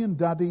that Mummy and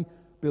Daddy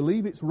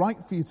believe it's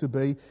right for you to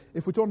be.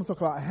 If we're talking to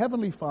talk about a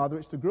Heavenly Father,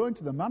 it's to grow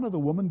into the man or the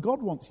woman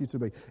God wants you to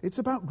be. It's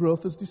about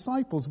growth as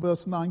disciples,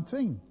 verse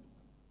 19.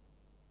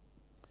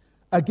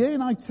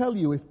 Again, I tell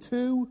you, if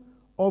two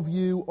of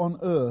you on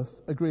earth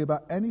agree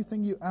about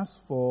anything you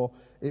ask for,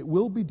 it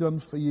will be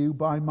done for you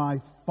by my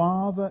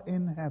Father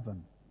in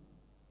heaven.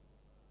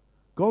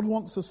 God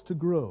wants us to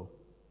grow.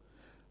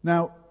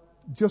 Now,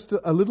 just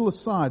a little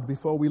aside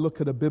before we look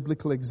at a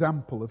biblical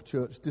example of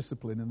church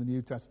discipline in the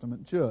New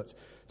Testament church.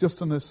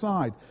 Just an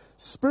aside.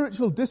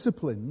 Spiritual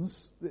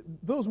disciplines,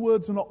 those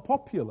words are not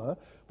popular,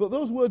 but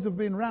those words have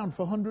been around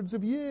for hundreds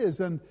of years.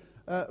 And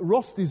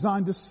Ross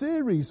designed a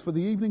series for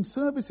the evening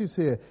services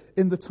here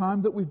in the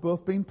time that we've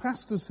both been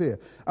pastors here.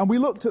 And we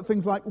looked at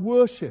things like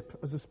worship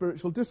as a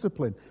spiritual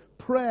discipline,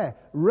 prayer,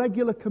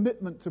 regular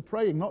commitment to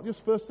praying, not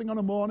just first thing on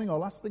a morning or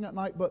last thing at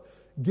night, but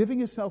giving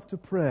yourself to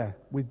prayer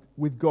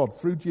with God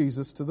through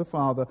Jesus to the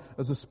Father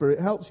as the Spirit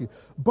helps you.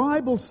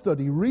 Bible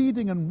study,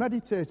 reading and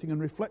meditating and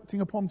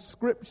reflecting upon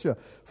Scripture.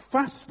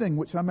 Fasting,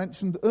 which I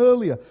mentioned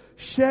earlier.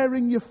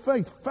 Sharing your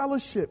faith,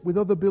 fellowship with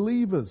other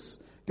believers.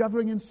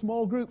 Gathering in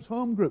small groups,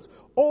 home groups.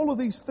 All of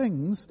these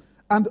things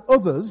and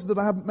others that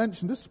I haven't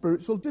mentioned are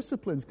spiritual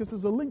disciplines, because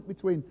there's a link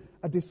between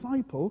a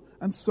disciple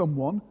and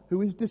someone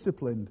who is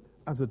disciplined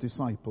as a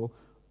disciple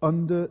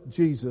under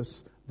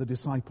Jesus, the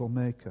disciple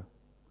maker.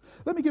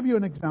 Let me give you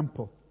an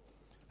example.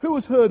 Who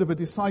has heard of a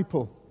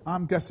disciple,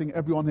 I'm guessing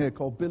everyone here,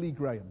 called Billy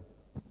Graham?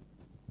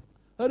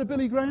 Heard of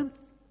Billy Graham?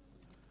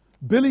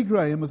 Billy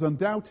Graham has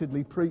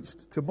undoubtedly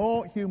preached to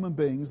more human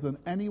beings than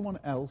anyone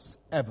else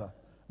ever.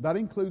 That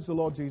includes the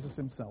Lord Jesus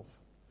himself.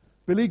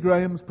 Billy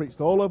Graham's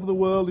preached all over the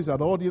world. He's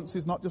had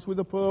audiences not just with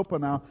the Pope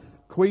and our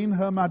Queen,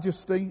 Her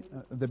Majesty.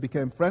 They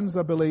became friends,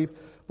 I believe.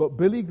 But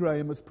Billy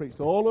Graham has preached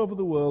all over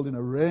the world in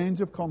a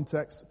range of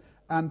contexts.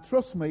 And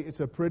trust me, it's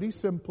a pretty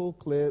simple,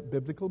 clear,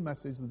 biblical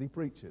message that he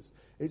preaches.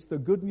 It's the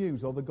good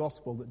news or the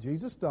gospel that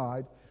Jesus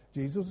died,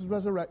 Jesus was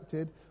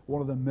resurrected.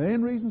 One of the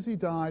main reasons he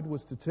died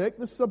was to take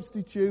the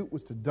substitute,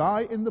 was to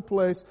die in the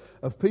place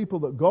of people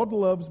that God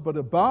loves but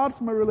are barred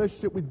from a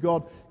relationship with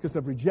God because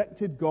they've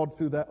rejected God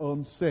through their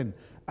own sin.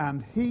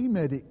 And he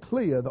made it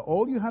clear that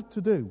all you had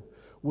to do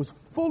was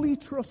fully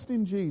trust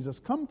in Jesus,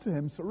 come to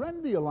him,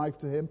 surrender your life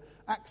to him,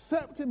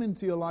 accept him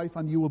into your life,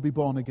 and you will be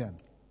born again.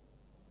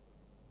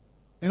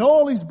 In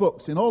all his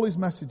books, in all his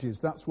messages,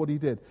 that's what he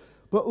did.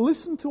 But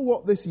listen to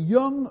what this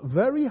young,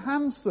 very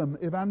handsome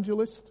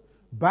evangelist,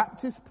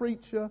 Baptist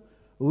preacher,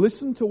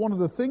 listen to one of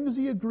the things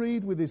he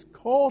agreed with his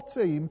core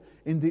team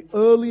in the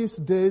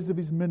earliest days of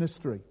his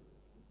ministry.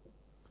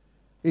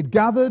 He'd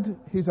gathered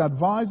his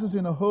advisors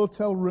in a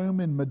hotel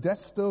room in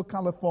Modesto,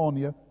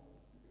 California,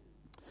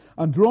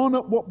 and drawn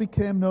up what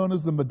became known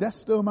as the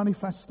Modesto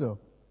Manifesto,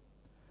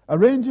 a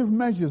range of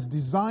measures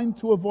designed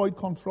to avoid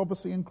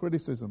controversy and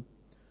criticism,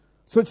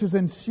 such as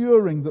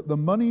ensuring that the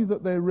money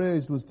that they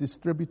raised was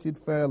distributed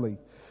fairly.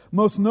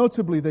 Most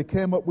notably, they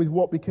came up with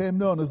what became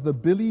known as the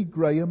Billy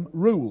Graham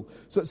Rule.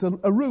 So it's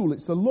a rule,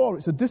 it's a law,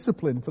 it's a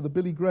discipline for the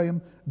Billy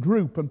Graham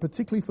group, and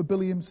particularly for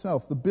Billy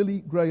himself, the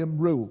Billy Graham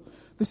Rule.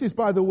 This is,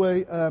 by the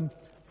way,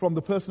 from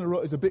the person who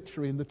wrote his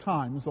obituary in the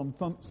Times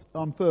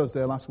on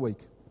Thursday last week.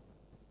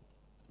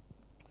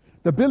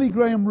 The Billy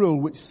Graham Rule,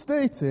 which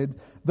stated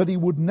that he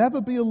would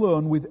never be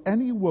alone with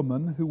any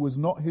woman who was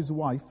not his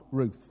wife,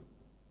 Ruth.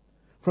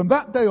 From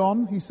that day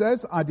on, he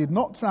says, I did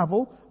not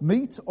travel,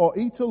 meet, or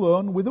eat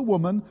alone with a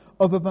woman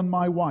other than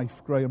my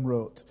wife, Graham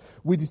wrote.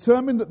 We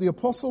determined that the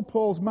Apostle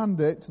Paul's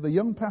mandate to the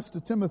young pastor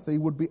Timothy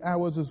would be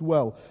ours as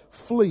well.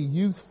 Flee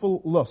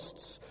youthful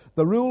lusts.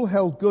 The rule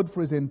held good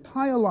for his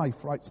entire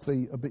life, writes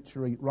the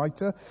obituary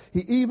writer.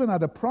 He even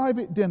had a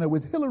private dinner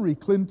with Hillary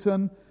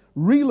Clinton,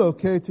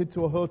 relocated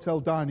to a hotel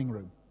dining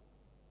room.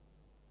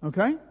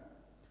 Okay?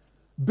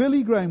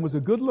 Billy Graham was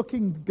a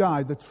good-looking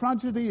guy. The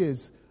tragedy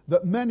is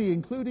that many,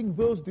 including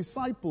those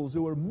disciples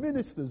who were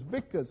ministers,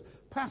 vicars,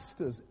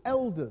 pastors,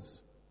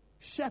 elders,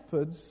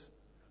 shepherds,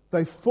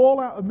 they fall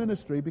out of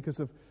ministry because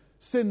of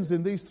sins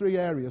in these three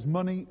areas: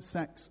 money,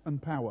 sex,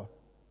 and power.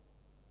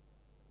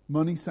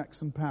 Money,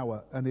 sex, and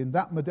power. And in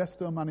that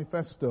Modesto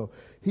Manifesto,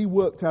 he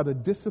worked out a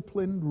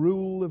disciplined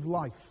rule of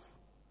life.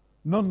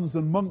 Nuns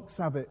and monks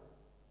have it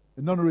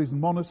in nunneries and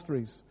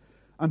monasteries,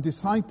 and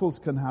disciples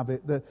can have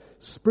it, the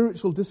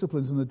spiritual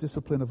disciplines and the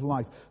discipline of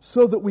life,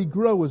 so that we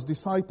grow as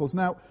disciples.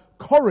 Now,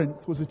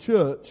 Corinth was a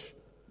church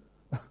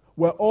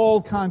where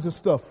all kinds of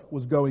stuff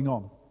was going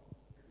on.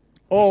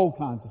 All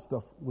kinds of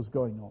stuff was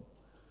going on.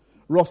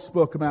 Ross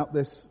spoke about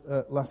this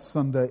last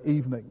Sunday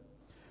evening.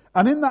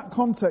 And in that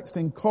context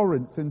in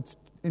Corinth, in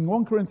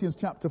 1 Corinthians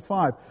chapter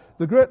 5,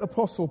 the great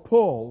apostle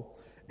Paul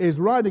is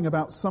writing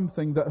about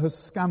something that has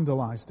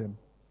scandalized him.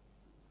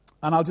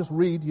 And I'll just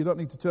read, you don't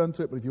need to turn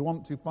to it, but if you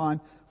want to, find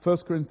 1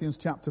 Corinthians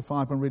chapter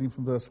 5, I'm reading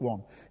from verse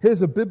 1.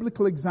 Here's a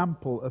biblical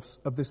example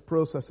of this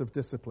process of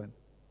discipline.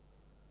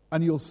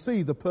 And you'll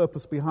see the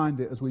purpose behind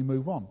it as we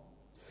move on.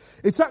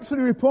 It's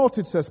actually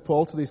reported, says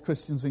Paul to these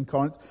Christians in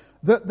Corinth,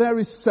 that there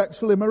is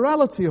sexual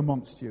immorality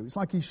amongst you. It's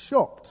like he's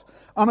shocked.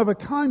 And of a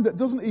kind that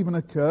doesn't even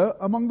occur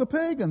among the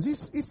pagans.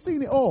 He's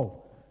seen it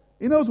all.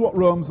 He knows what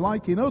Rome's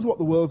like. He knows what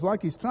the world's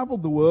like. He's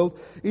travelled the world.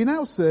 He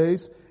now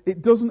says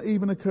it doesn't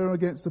even occur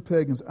against the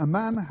pagans. A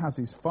man has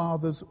his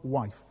father's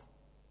wife.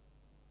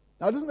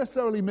 Now, it doesn't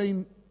necessarily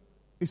mean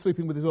he's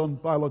sleeping with his own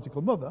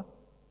biological mother,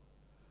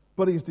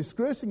 but he's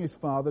disgracing his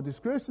father,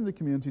 disgracing the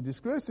community,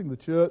 disgracing the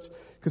church,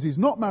 because he's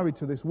not married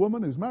to this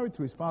woman who's married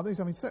to his father. He's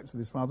having sex with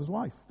his father's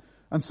wife.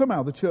 And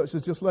somehow the church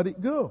has just let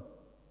it go.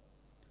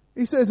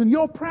 He says, and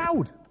you're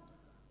proud.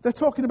 They're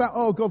talking about,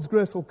 oh, God's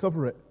grace will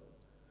cover it.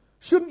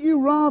 Shouldn't you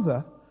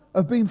rather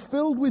have been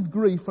filled with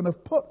grief and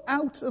have put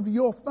out of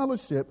your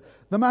fellowship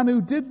the man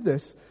who did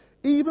this?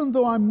 Even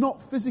though I'm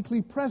not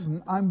physically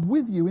present, I'm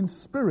with you in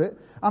spirit,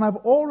 and I've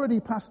already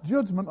passed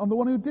judgment on the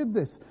one who did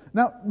this.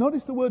 Now,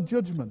 notice the word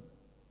judgment.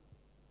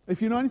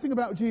 If you know anything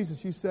about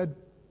Jesus, you said,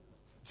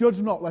 judge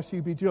not lest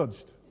you be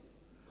judged.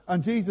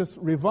 And Jesus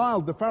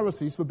reviled the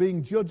Pharisees for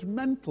being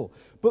judgmental.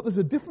 But there's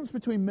a difference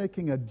between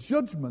making a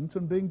judgment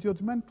and being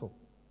judgmental.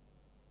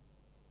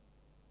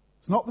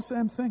 It's not the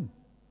same thing.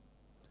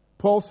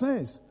 Paul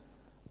says,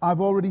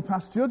 I've already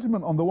passed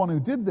judgment on the one who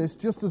did this,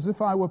 just as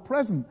if I were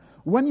present.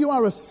 When you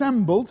are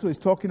assembled, so he's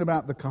talking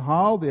about the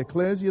kahal, the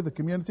ecclesia, the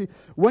community,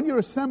 when you're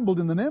assembled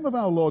in the name of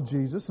our Lord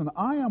Jesus, and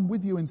I am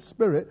with you in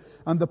spirit,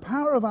 and the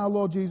power of our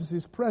Lord Jesus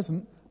is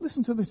present,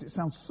 listen to this, it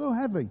sounds so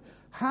heavy.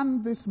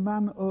 Hand this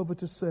man over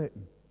to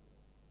Satan.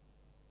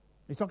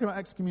 He's talking about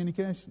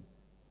excommunication.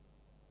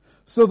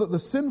 So that the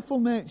sinful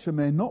nature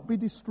may not be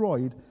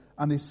destroyed,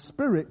 and his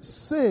spirit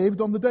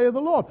saved on the day of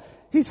the Lord.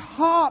 His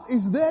heart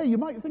is there. You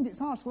might think it's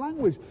harsh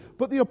language,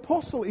 but the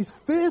apostle is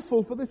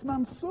fearful for this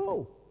man's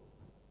soul.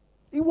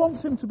 He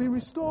wants him to be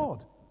restored.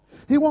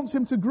 He wants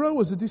him to grow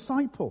as a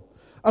disciple.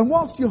 And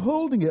whilst you're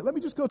holding it, let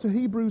me just go to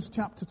Hebrews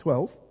chapter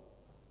 12.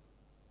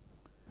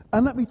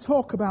 And let me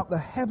talk about the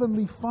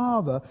heavenly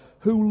Father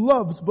who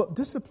loves but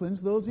disciplines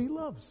those he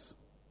loves.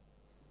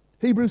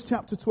 Hebrews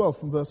chapter 12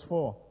 from verse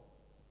 4.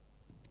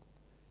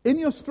 In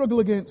your struggle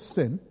against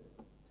sin,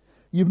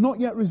 You've not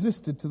yet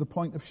resisted to the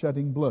point of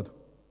shedding blood.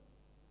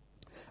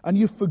 And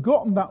you've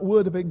forgotten that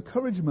word of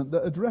encouragement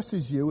that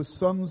addresses you as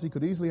sons. He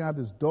could easily add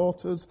as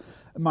daughters.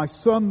 My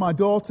son, my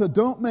daughter,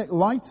 don't make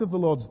light of the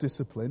Lord's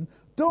discipline.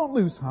 Don't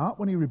lose heart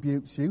when he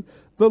rebukes you.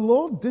 The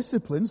Lord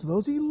disciplines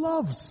those he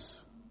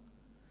loves.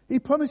 He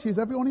punishes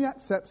everyone he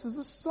accepts as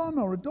a son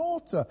or a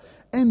daughter.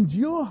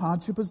 Endure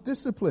hardship as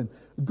discipline.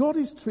 God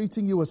is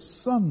treating you as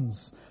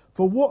sons.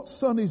 For what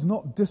son is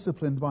not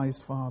disciplined by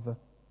his father?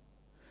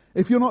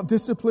 If you're not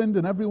disciplined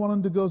and everyone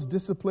undergoes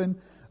discipline,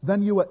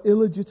 then you are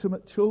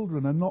illegitimate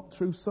children and not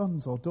true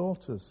sons or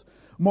daughters.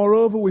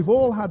 Moreover, we've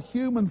all had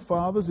human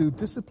fathers who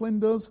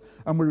disciplined us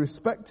and we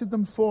respected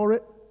them for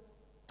it.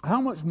 How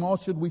much more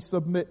should we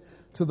submit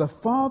to the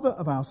Father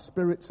of our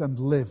spirits and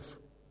live?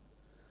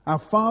 Our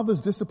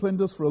fathers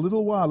disciplined us for a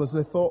little while as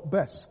they thought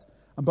best.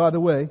 And by the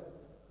way,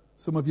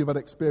 some of you have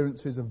had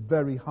experiences of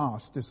very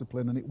harsh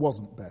discipline and it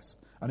wasn't best.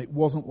 And it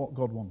wasn't what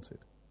God wanted.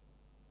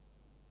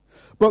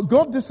 But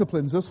God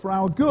disciplines us for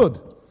our good,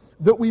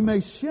 that we may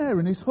share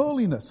in his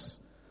holiness.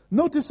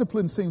 No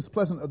discipline seems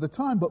pleasant at the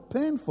time, but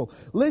painful.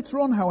 Later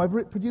on, however,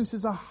 it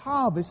produces a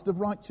harvest of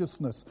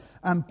righteousness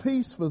and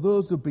peace for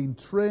those who have been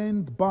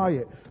trained by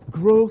it.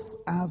 Growth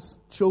as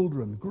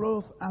children,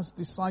 growth as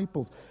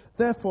disciples.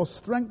 Therefore,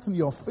 strengthen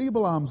your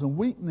feeble arms and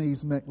weak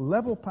knees, make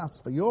level paths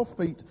for your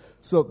feet,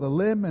 so that the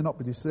lame may not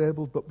be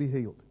disabled, but be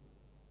healed.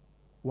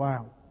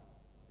 Wow.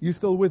 You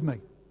still with me?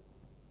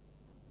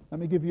 Let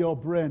me give your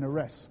brain a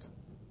rest.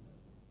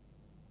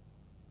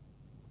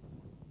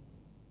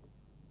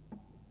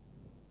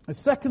 The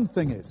second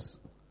thing is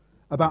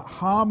about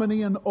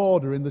harmony and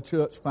order in the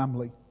church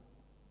family.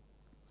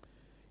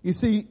 You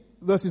see,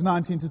 verses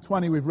 19 to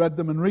 20, we've read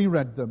them and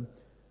reread them.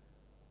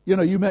 You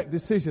know, you make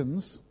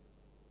decisions.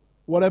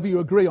 Whatever you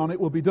agree on,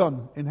 it will be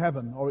done in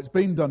heaven, or it's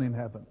been done in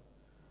heaven.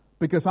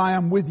 Because I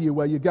am with you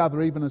where you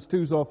gather, even as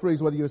twos or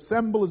threes. Whether you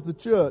assemble as the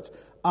church,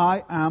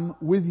 I am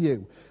with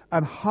you.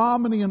 And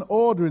harmony and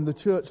order in the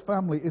church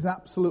family is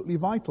absolutely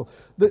vital.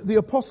 The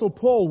Apostle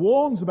Paul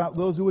warns about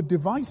those who are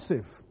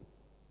divisive.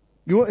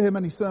 You won't hear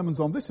many sermons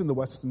on this in the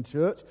Western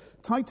church.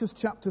 Titus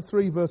chapter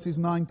 3, verses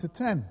 9 to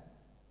 10.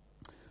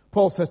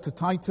 Paul says to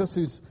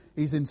Titus,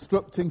 he's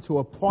instructing to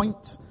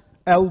appoint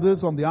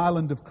elders on the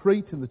island of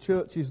Crete, in the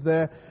churches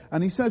there.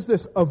 And he says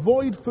this: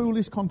 avoid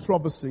foolish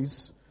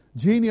controversies,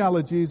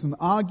 genealogies, and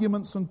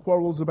arguments and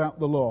quarrels about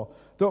the law.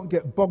 Don't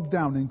get bogged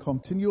down in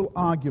continual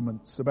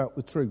arguments about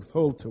the truth.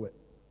 Hold to it.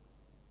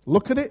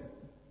 Look at it.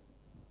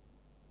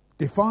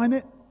 Define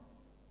it.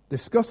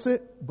 Discuss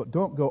it, but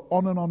don't go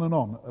on and on and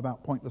on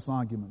about pointless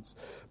arguments.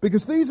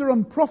 Because these are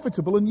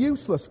unprofitable and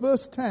useless.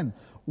 Verse 10,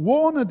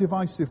 warn a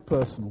divisive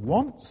person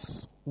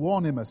once,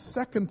 warn him a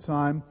second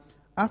time.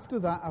 After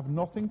that, have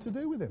nothing to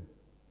do with him.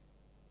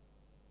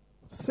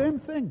 Same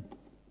thing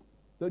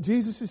that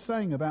Jesus is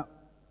saying about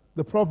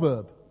the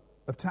proverb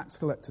of tax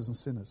collectors and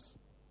sinners.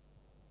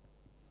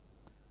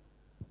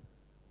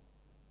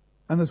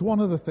 And there's one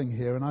other thing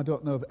here, and I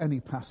don't know of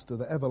any pastor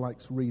that ever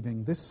likes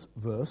reading this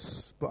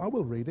verse, but I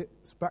will read it.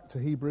 It's back to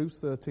Hebrews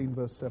 13,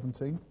 verse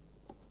 17.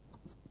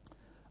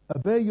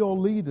 Obey your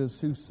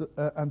leaders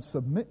and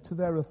submit to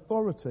their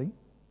authority.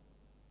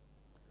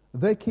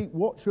 They keep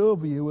watch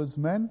over you as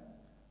men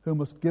who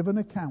must give an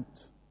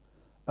account.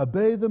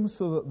 Obey them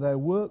so that their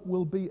work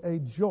will be a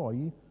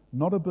joy,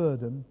 not a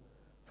burden,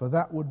 for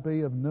that would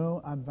be of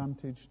no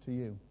advantage to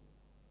you.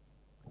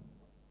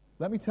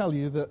 Let me tell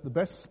you that the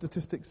best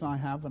statistics I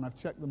have, and I've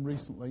checked them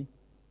recently,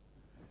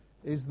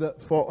 is that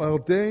for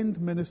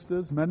ordained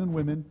ministers, men and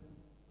women,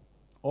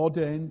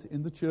 ordained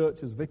in the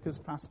church as vicars,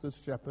 pastors,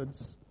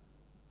 shepherds,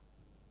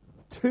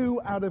 2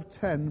 out of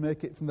 10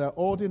 make it from their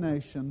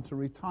ordination to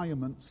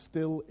retirement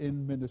still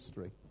in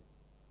ministry.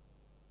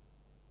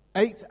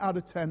 8 out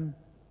of 10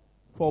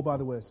 fall by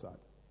the wayside.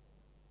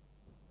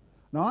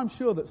 Now, I'm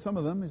sure that some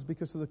of them is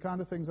because of the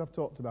kind of things I've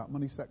talked about,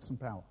 money, sex, and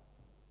power.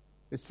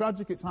 It's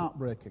tragic, it's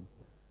heartbreaking.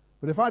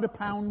 But if I had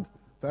 £1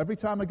 for every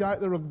time a guy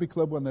at the rugby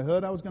club, when they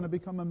heard I was going to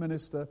become a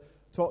minister,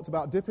 talked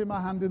about dipping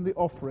my hand in the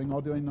offering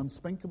or doing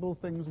unspeakable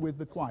things with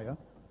the choir,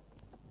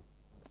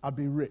 I'd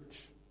be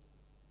rich.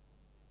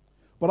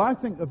 But I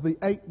think of the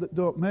 8 that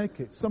don't make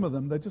it, some of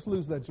them, they just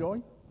lose their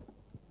joy.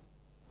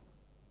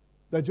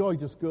 Their joy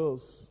just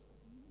goes.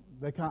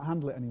 They can't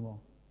handle it anymore.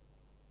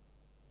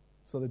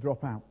 So they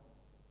drop out.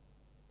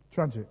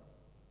 Tragic.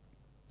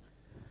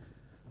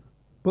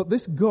 But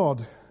this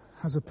God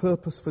has a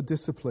purpose for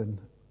discipline.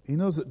 He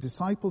knows that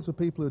disciples are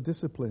people who are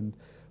disciplined,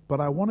 but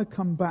I want to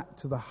come back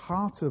to the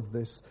heart of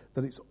this,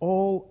 that it's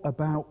all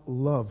about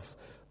love.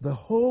 The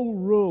whole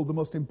role, the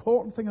most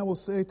important thing I will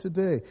say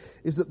today,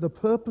 is that the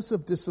purpose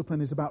of discipline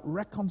is about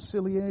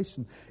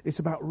reconciliation, it's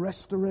about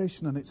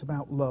restoration, and it's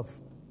about love.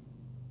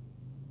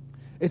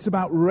 It's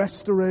about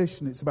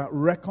restoration, it's about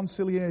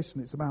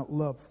reconciliation, it's about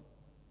love.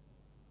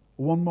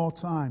 One more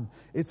time.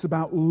 It's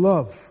about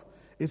love.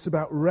 It's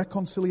about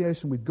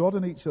reconciliation with God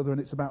and each other, and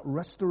it's about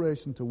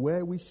restoration to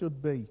where we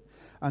should be.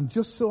 And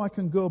just so I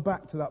can go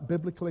back to that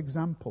biblical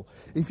example,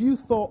 if you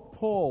thought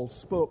Paul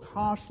spoke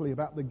harshly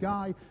about the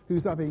guy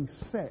who's having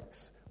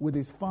sex with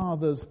his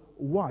father's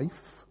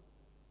wife.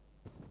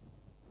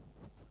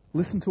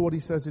 Listen to what he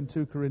says in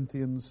 2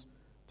 Corinthians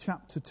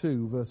chapter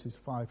 2, verses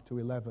 5 to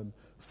 11.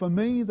 For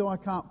me, though I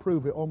can't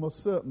prove it,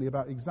 almost certainly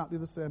about exactly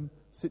the same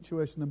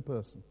situation and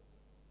person.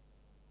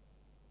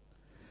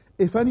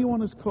 If anyone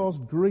has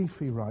caused grief,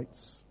 he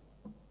writes,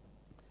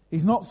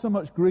 he's not so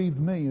much grieved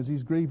me as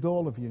he's grieved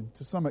all of you,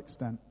 to some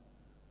extent.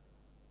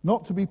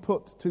 Not to be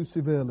put too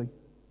severely.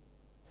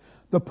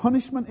 The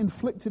punishment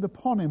inflicted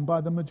upon him by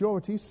the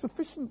majority is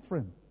sufficient for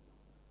him.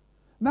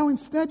 Now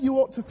instead you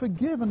ought to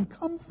forgive and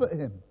comfort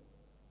him,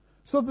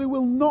 so that he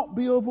will not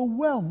be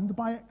overwhelmed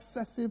by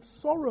excessive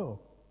sorrow.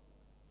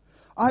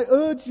 I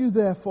urge you,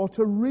 therefore,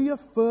 to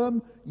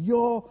reaffirm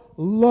your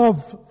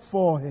love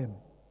for him.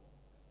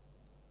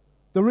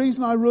 The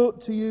reason I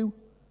wrote to you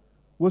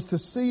was to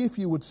see if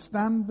you would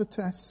stand the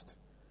test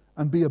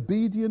and be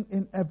obedient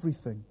in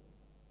everything.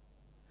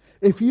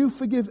 If you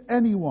forgive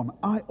anyone,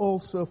 I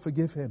also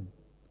forgive him.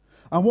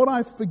 And what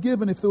I've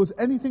forgiven, if there was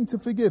anything to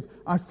forgive,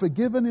 I've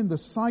forgiven in the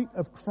sight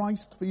of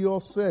Christ for your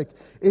sake.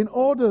 In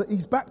order,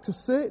 he's back to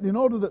Satan, in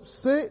order that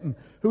Satan,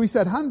 who he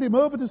said, hand him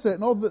over to Satan,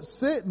 in order that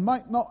Satan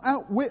might not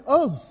outwit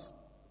us.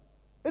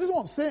 He doesn't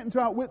want Satan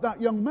to outwit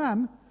that young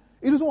man.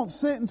 He doesn't want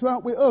Satan to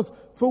outwit us,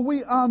 for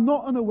we are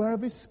not unaware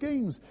of his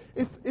schemes.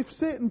 If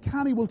Satan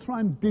can, he will try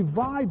and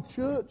divide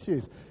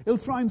churches. He'll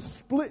try and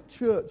split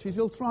churches.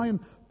 He'll try and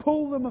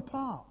pull them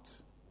apart.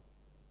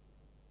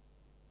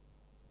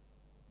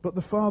 But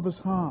the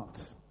Father's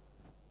heart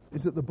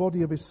is that the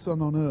body of his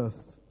Son on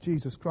earth,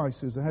 Jesus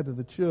Christ, who's the head of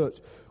the church,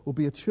 will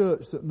be a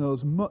church that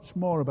knows much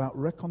more about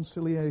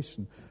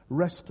reconciliation,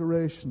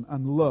 restoration,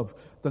 and love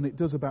than it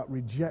does about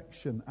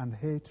rejection and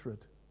hatred.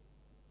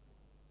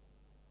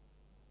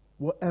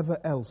 Whatever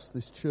else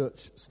this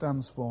church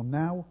stands for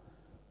now,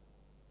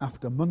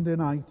 after Monday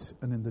night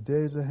and in the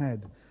days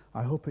ahead,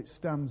 I hope it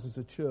stands as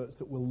a church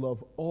that will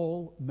love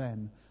all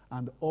men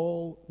and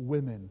all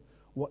women,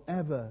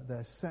 whatever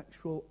their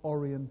sexual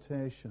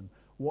orientation,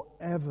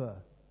 whatever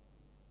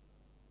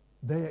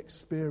they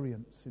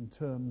experience in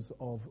terms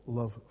of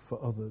love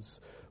for others.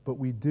 But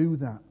we do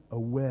that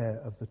aware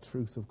of the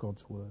truth of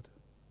God's Word.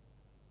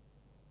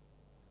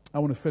 I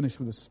want to finish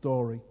with a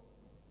story.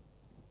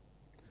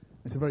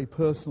 It's a very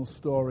personal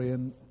story,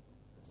 and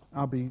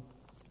I'll be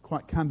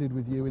quite candid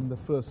with you. In the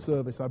first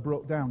service, I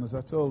broke down as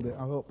I told it.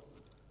 I hope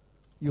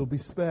you'll be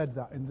spared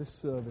that in this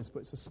service.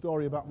 But it's a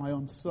story about my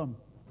own son.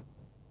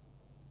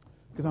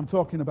 Because I'm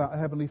talking about a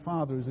Heavenly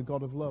Father who's a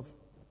God of love.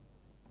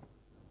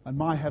 And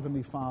my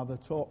Heavenly Father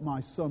taught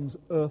my son's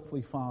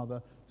earthly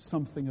father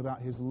something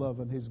about his love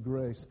and his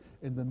grace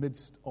in the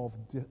midst of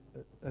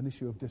an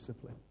issue of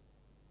discipline.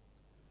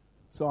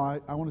 So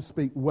I want to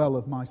speak well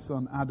of my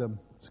son Adam.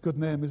 It's a good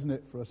name, isn't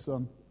it, for a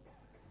son?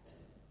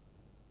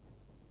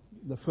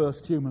 The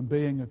first human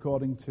being,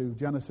 according to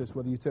Genesis,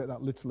 whether you take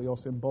that literally or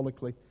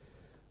symbolically,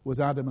 was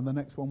Adam, and the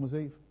next one was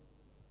Eve.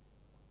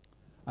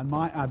 And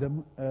my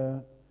Adam...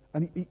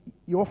 And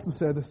you often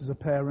say this as a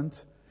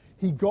parent,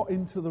 he got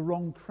into the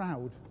wrong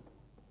crowd.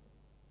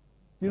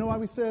 Do you know why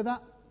we say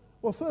that?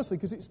 Well, firstly,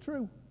 because it's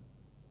true.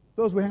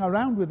 Those we hang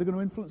around with are going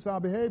to influence our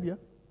behaviour.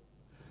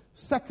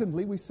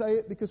 Secondly, we say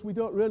it because we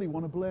don't really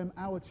want to blame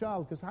our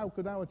child, because how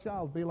could our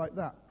child be like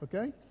that,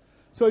 okay?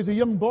 So he's a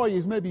young boy,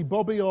 he's maybe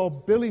Bobby or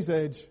Billy's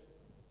age.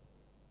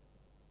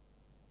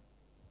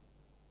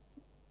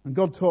 And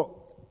God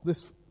taught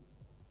this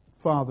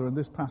father and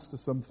this pastor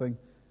something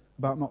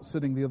about not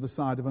sitting the other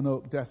side of an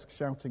oak desk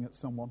shouting at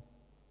someone.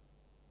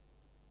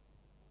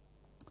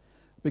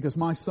 Because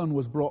my son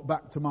was brought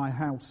back to my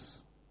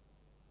house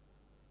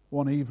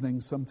one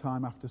evening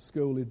sometime after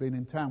school. He'd been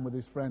in town with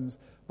his friends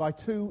by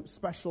two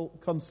special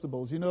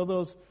constables. You know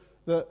those,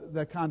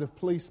 they're kind of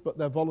police, but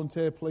they're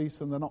volunteer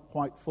police and they're not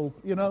quite full,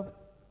 you know,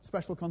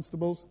 special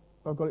constables,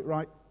 if I've got it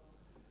right.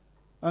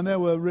 And they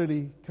were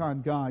really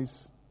kind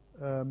guys.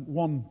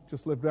 One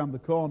just lived round the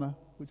corner,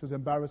 which was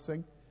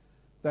embarrassing.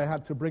 They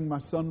had to bring my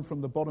son from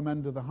the bottom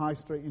end of the high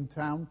street in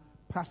town,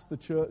 past the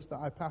church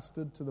that I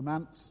pastored, to the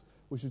manse,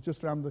 which is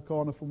just around the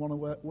corner from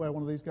where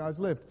one of these guys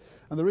lived.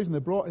 And the reason they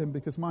brought him,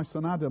 because my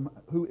son Adam,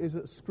 who is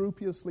a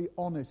scrupulously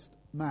honest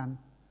man,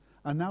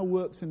 and now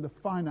works in the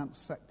finance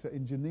sector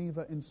in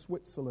Geneva in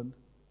Switzerland.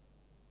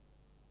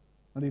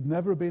 And he'd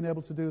never have been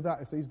able to do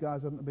that if these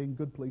guys hadn't been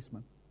good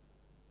policemen.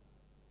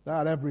 They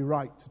had every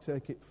right to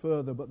take it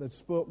further, but they'd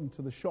spoken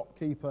to the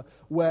shopkeeper,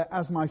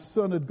 whereas my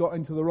son had got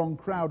into the wrong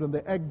crowd, and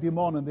they egged him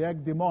on,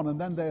 and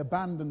then they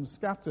abandoned,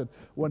 scattered,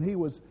 when he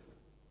was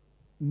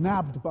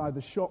nabbed by the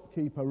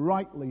shopkeeper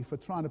rightly for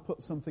trying to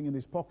put something in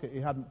his pocket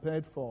he hadn't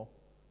paid for.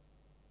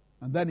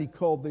 And then he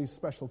called these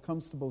special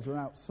constables who are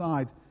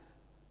outside.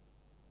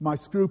 My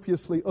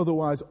scrupulously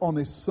otherwise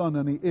honest son,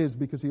 and he is,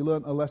 because he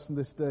learnt a lesson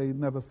this day he'd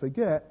never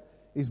forget,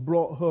 is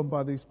brought home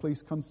by these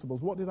police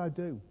constables. What did I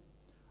do?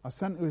 I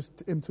sent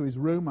him to his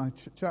room. I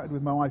chatted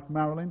with my wife,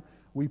 Marilyn.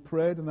 We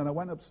prayed, and then I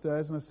went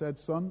upstairs and I said,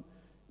 son,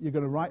 you're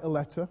going to write a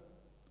letter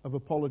of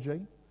apology.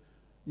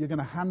 You're going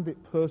to hand it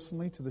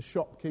personally to the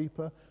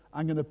shopkeeper.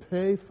 I'm going to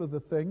pay for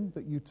the thing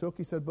that you took.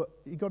 He said, but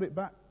he got it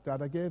back,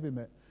 Dad. I gave him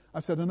it. I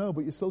said, I know,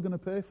 but you're still going to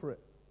pay for it.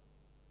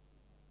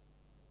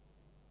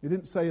 He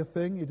didn't say a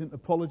thing. He didn't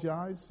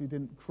apologise. He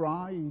didn't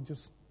cry. He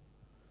just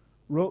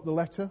wrote the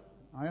letter.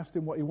 I asked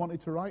him what he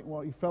wanted to write,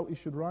 what he felt he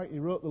should write. He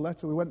wrote the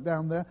letter. We went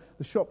down there.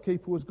 The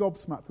shopkeeper was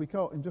gobsmacked. We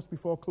caught him just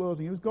before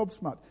closing. He was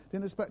gobsmacked.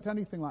 Didn't expect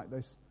anything like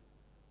this.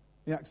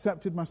 He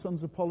accepted my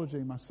son's apology.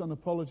 My son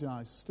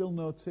apologised. Still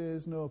no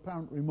tears, no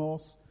apparent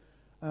remorse.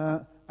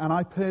 And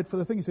I paid for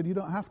the thing. He said, you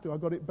don't have to. I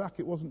got it back.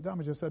 It wasn't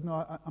damaged. I said,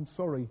 no, I'm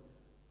sorry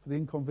for the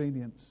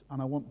inconvenience,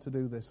 and I want to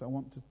do this. I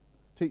want to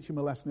teach him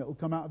a lesson. It'll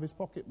come out of his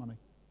pocket money.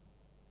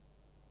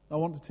 I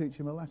want to teach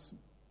him a lesson.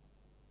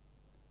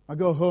 I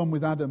go home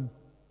with Adam.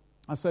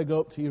 I say, go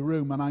up to your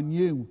room, and I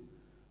knew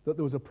that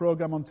there was a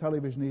program on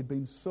television he'd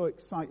been so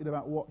excited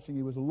about watching.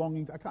 He was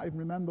longing to, I can't even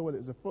remember whether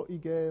it was a footy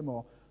game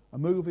or a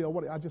movie or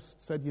what. I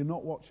just said, you're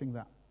not watching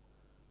that.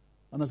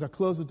 And as I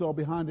closed the door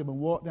behind him and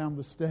walked down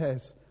the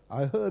stairs,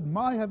 I heard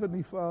my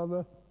Heavenly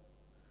Father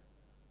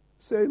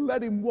say,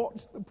 let him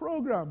watch the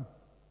program.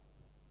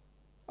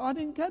 I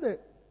didn't get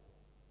it.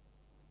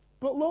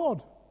 But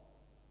Lord,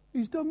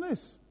 he's done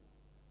this.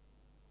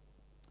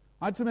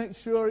 I had to make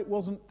sure it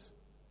wasn't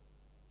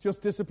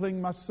just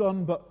disciplining my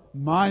son, but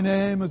my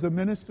name as a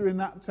minister in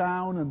that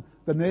town and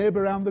the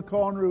neighbour around the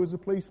corner who was a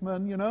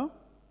policeman, you know.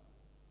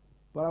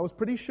 But I was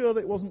pretty sure that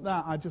it wasn't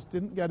that. I just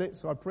didn't get it,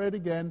 so I prayed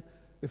again.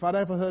 If I'd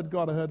ever heard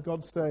God, I heard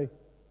God say,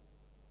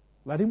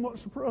 let him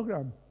watch the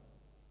program.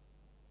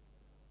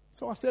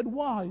 So I said,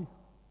 why?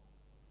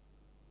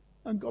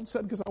 And God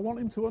said, because I want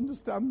him to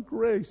understand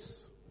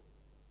grace.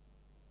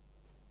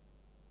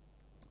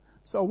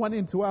 So I went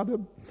into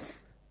Adam.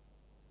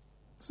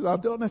 So I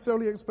don't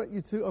necessarily expect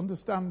you to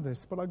understand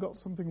this, but I got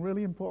something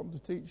really important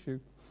to teach you.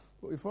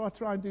 But before I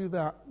try and do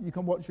that, you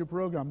can watch your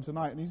program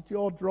tonight. And his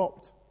jaw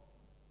dropped.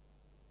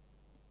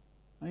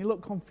 And he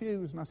looked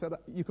confused. And I said,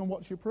 you can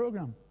watch your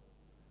program.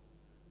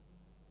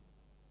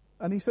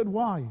 And he said,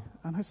 why?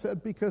 And I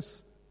said,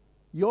 because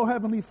your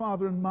Heavenly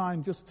Father and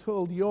mine just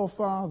told your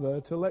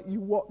Father to let you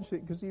watch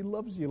it because he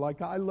loves you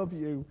like I love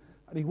you.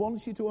 And he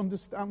wants you to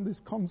understand this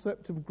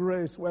concept of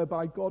grace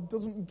whereby God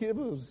doesn't give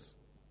us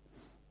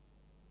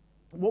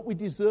what we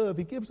deserve.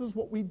 He gives us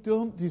what we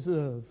don't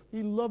deserve.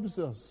 He loves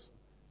us.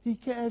 He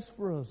cares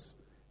for us.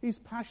 He's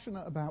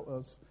passionate about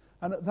us.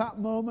 And at that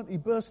moment, he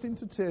burst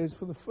into tears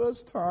for the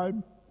first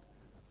time,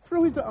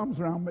 threw his arms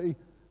around me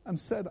and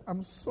said,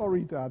 I'm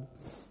sorry, Dad.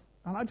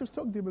 And I just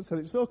hugged him and said,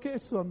 it's okay,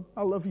 son,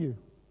 I love you.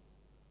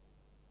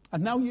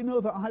 And now you know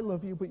that I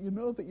love you, but you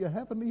know that your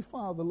Heavenly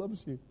Father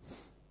loves you.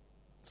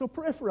 So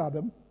pray for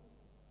Adam,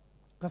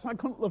 because I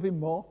couldn't love him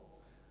more.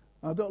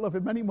 I don't love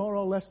him any more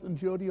or less than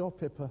Jody or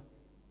Pippa.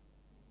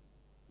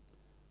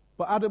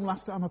 But Adam,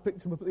 last time I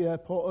picked him up at the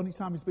airport, only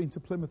time he's been to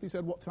Plymouth, he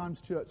said, what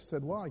time's church? I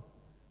said, why? He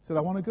said,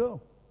 I want to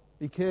go.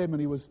 He came and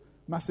he was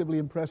massively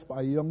impressed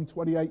by a young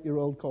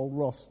 28-year-old called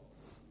Ross.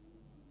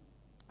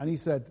 And he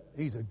said,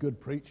 he's a good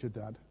preacher,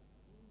 Dad.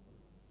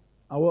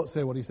 I won't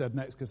say what he said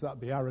next because that'd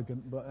be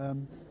arrogant, but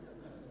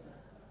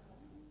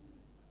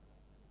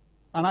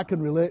and I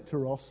can relate to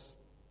Ross.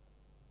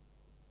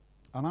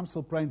 And I'm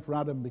still praying for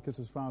Adam because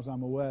as far as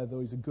I'm aware, though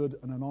he's a good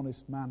and an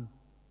honest man,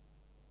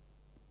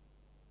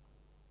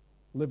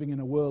 living in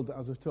a world that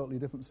has a totally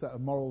different set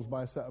of morals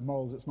by a set of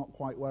morals, it's not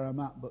quite where I'm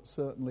at, but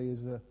certainly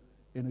is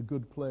in a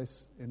good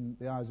place in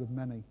the eyes of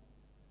many.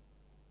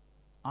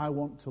 I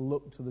want to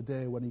look to the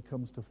day when he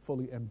comes to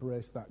fully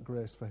embrace that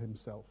grace for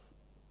himself.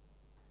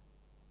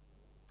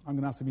 I'm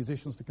going to ask the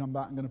musicians to come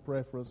back. I'm going to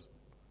pray for us.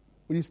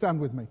 Will you stand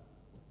with me?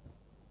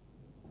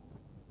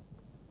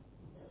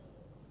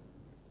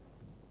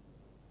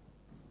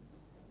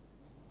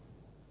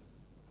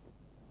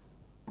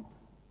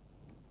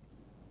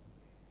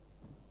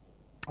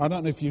 I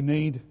don't know if you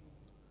need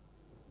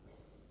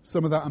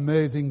some of that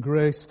amazing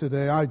grace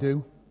today. I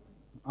do.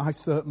 I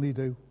certainly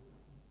do.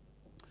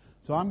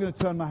 So I'm going to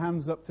turn my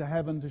hands up to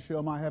heaven to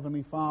show my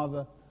Heavenly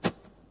Father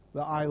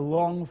that I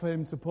long for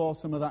him to pour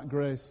some of that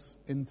grace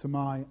into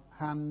my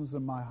hands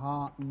and my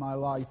heart and my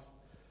life.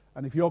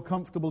 And if you're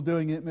comfortable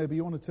doing it, maybe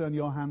you want to turn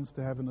your hands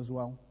to heaven as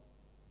well.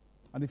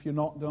 And if you're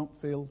not, don't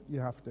feel you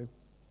have to.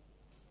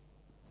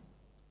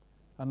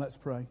 And let's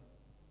pray.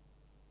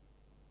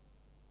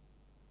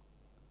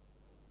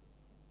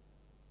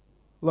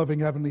 Loving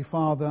Heavenly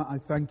Father, I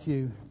thank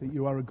you that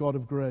you are a God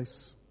of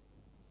grace.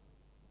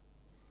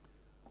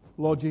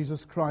 Lord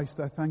Jesus Christ,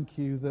 I thank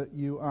you that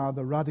you are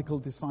the radical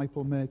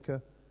disciple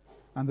maker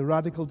and the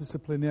radical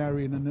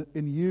disciplinarian. And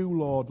in you,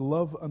 Lord,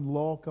 love and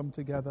law come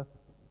together.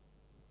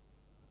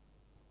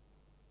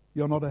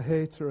 You're not a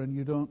hater and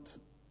you don't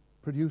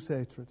produce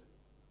hatred.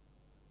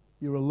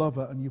 You're a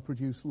lover and you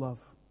produce love.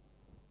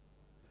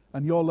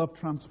 And your love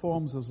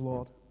transforms us,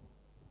 Lord.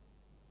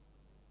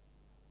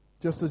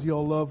 Just as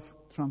your love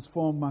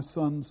transformed my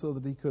son so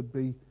that he could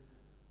be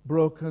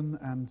broken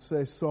and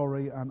say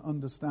sorry and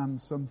understand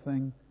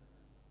something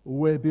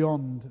way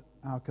beyond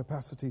our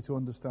capacity to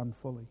understand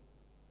fully.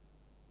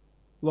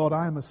 Lord,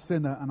 I am a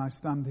sinner and I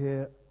stand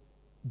here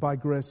by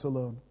grace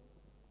alone.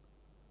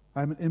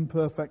 I am an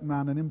imperfect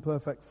man, an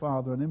imperfect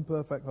father, an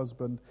imperfect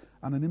husband,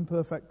 and an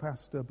imperfect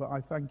pastor, but I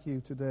thank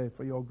you today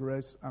for your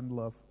grace and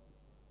love.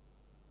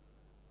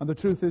 And the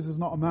truth is, there's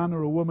not a man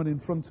or a woman in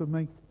front of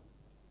me,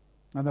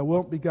 and they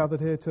won't be gathered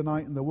here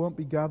tonight, and they won't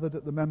be gathered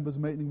at the members'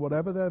 meeting,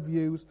 whatever their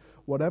views,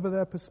 whatever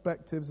their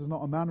perspectives, there's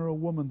not a man or a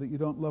woman that you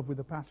don't love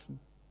with a passion.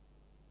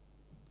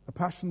 A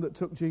passion that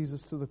took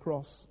Jesus to the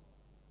cross.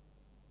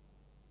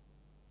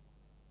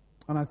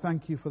 And I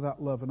thank you for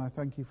that love, and I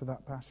thank you for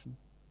that passion.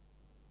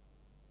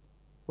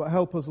 But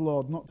help us,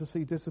 Lord, not to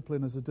see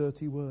discipline as a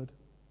dirty word.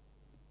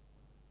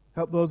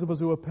 Help those of us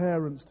who are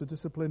parents to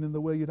discipline in the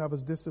way you'd have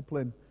us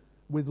discipline,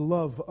 with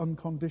love,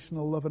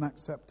 unconditional love and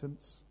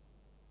acceptance.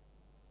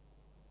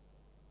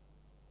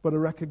 But a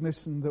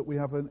recognition that we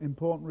have an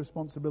important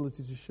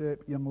responsibility to shape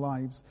young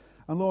lives.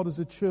 And Lord, as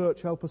a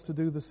church, help us to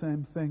do the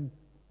same thing.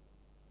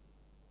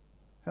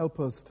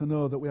 Help us to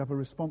know that we have a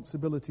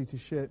responsibility to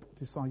shape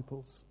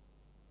disciples.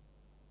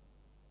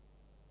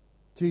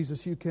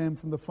 Jesus, you came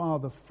from the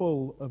Father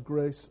full of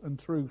grace and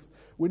truth.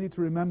 We need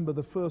to remember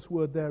the first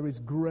word there is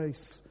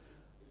grace.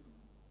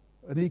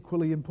 An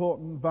equally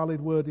important,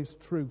 valid word is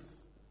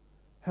truth.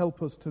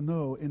 Help us to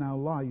know in our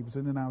lives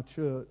and in our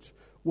church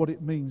what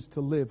it means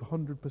to live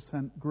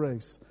 100%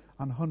 grace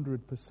and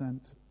 100%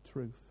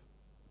 truth.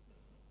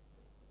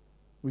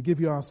 We give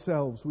you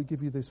ourselves, we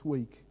give you this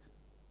week.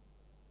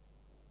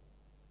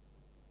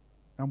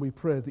 And we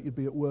pray that you'd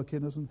be at work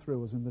in us and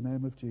through us in the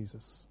name of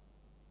Jesus.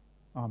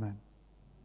 Amen.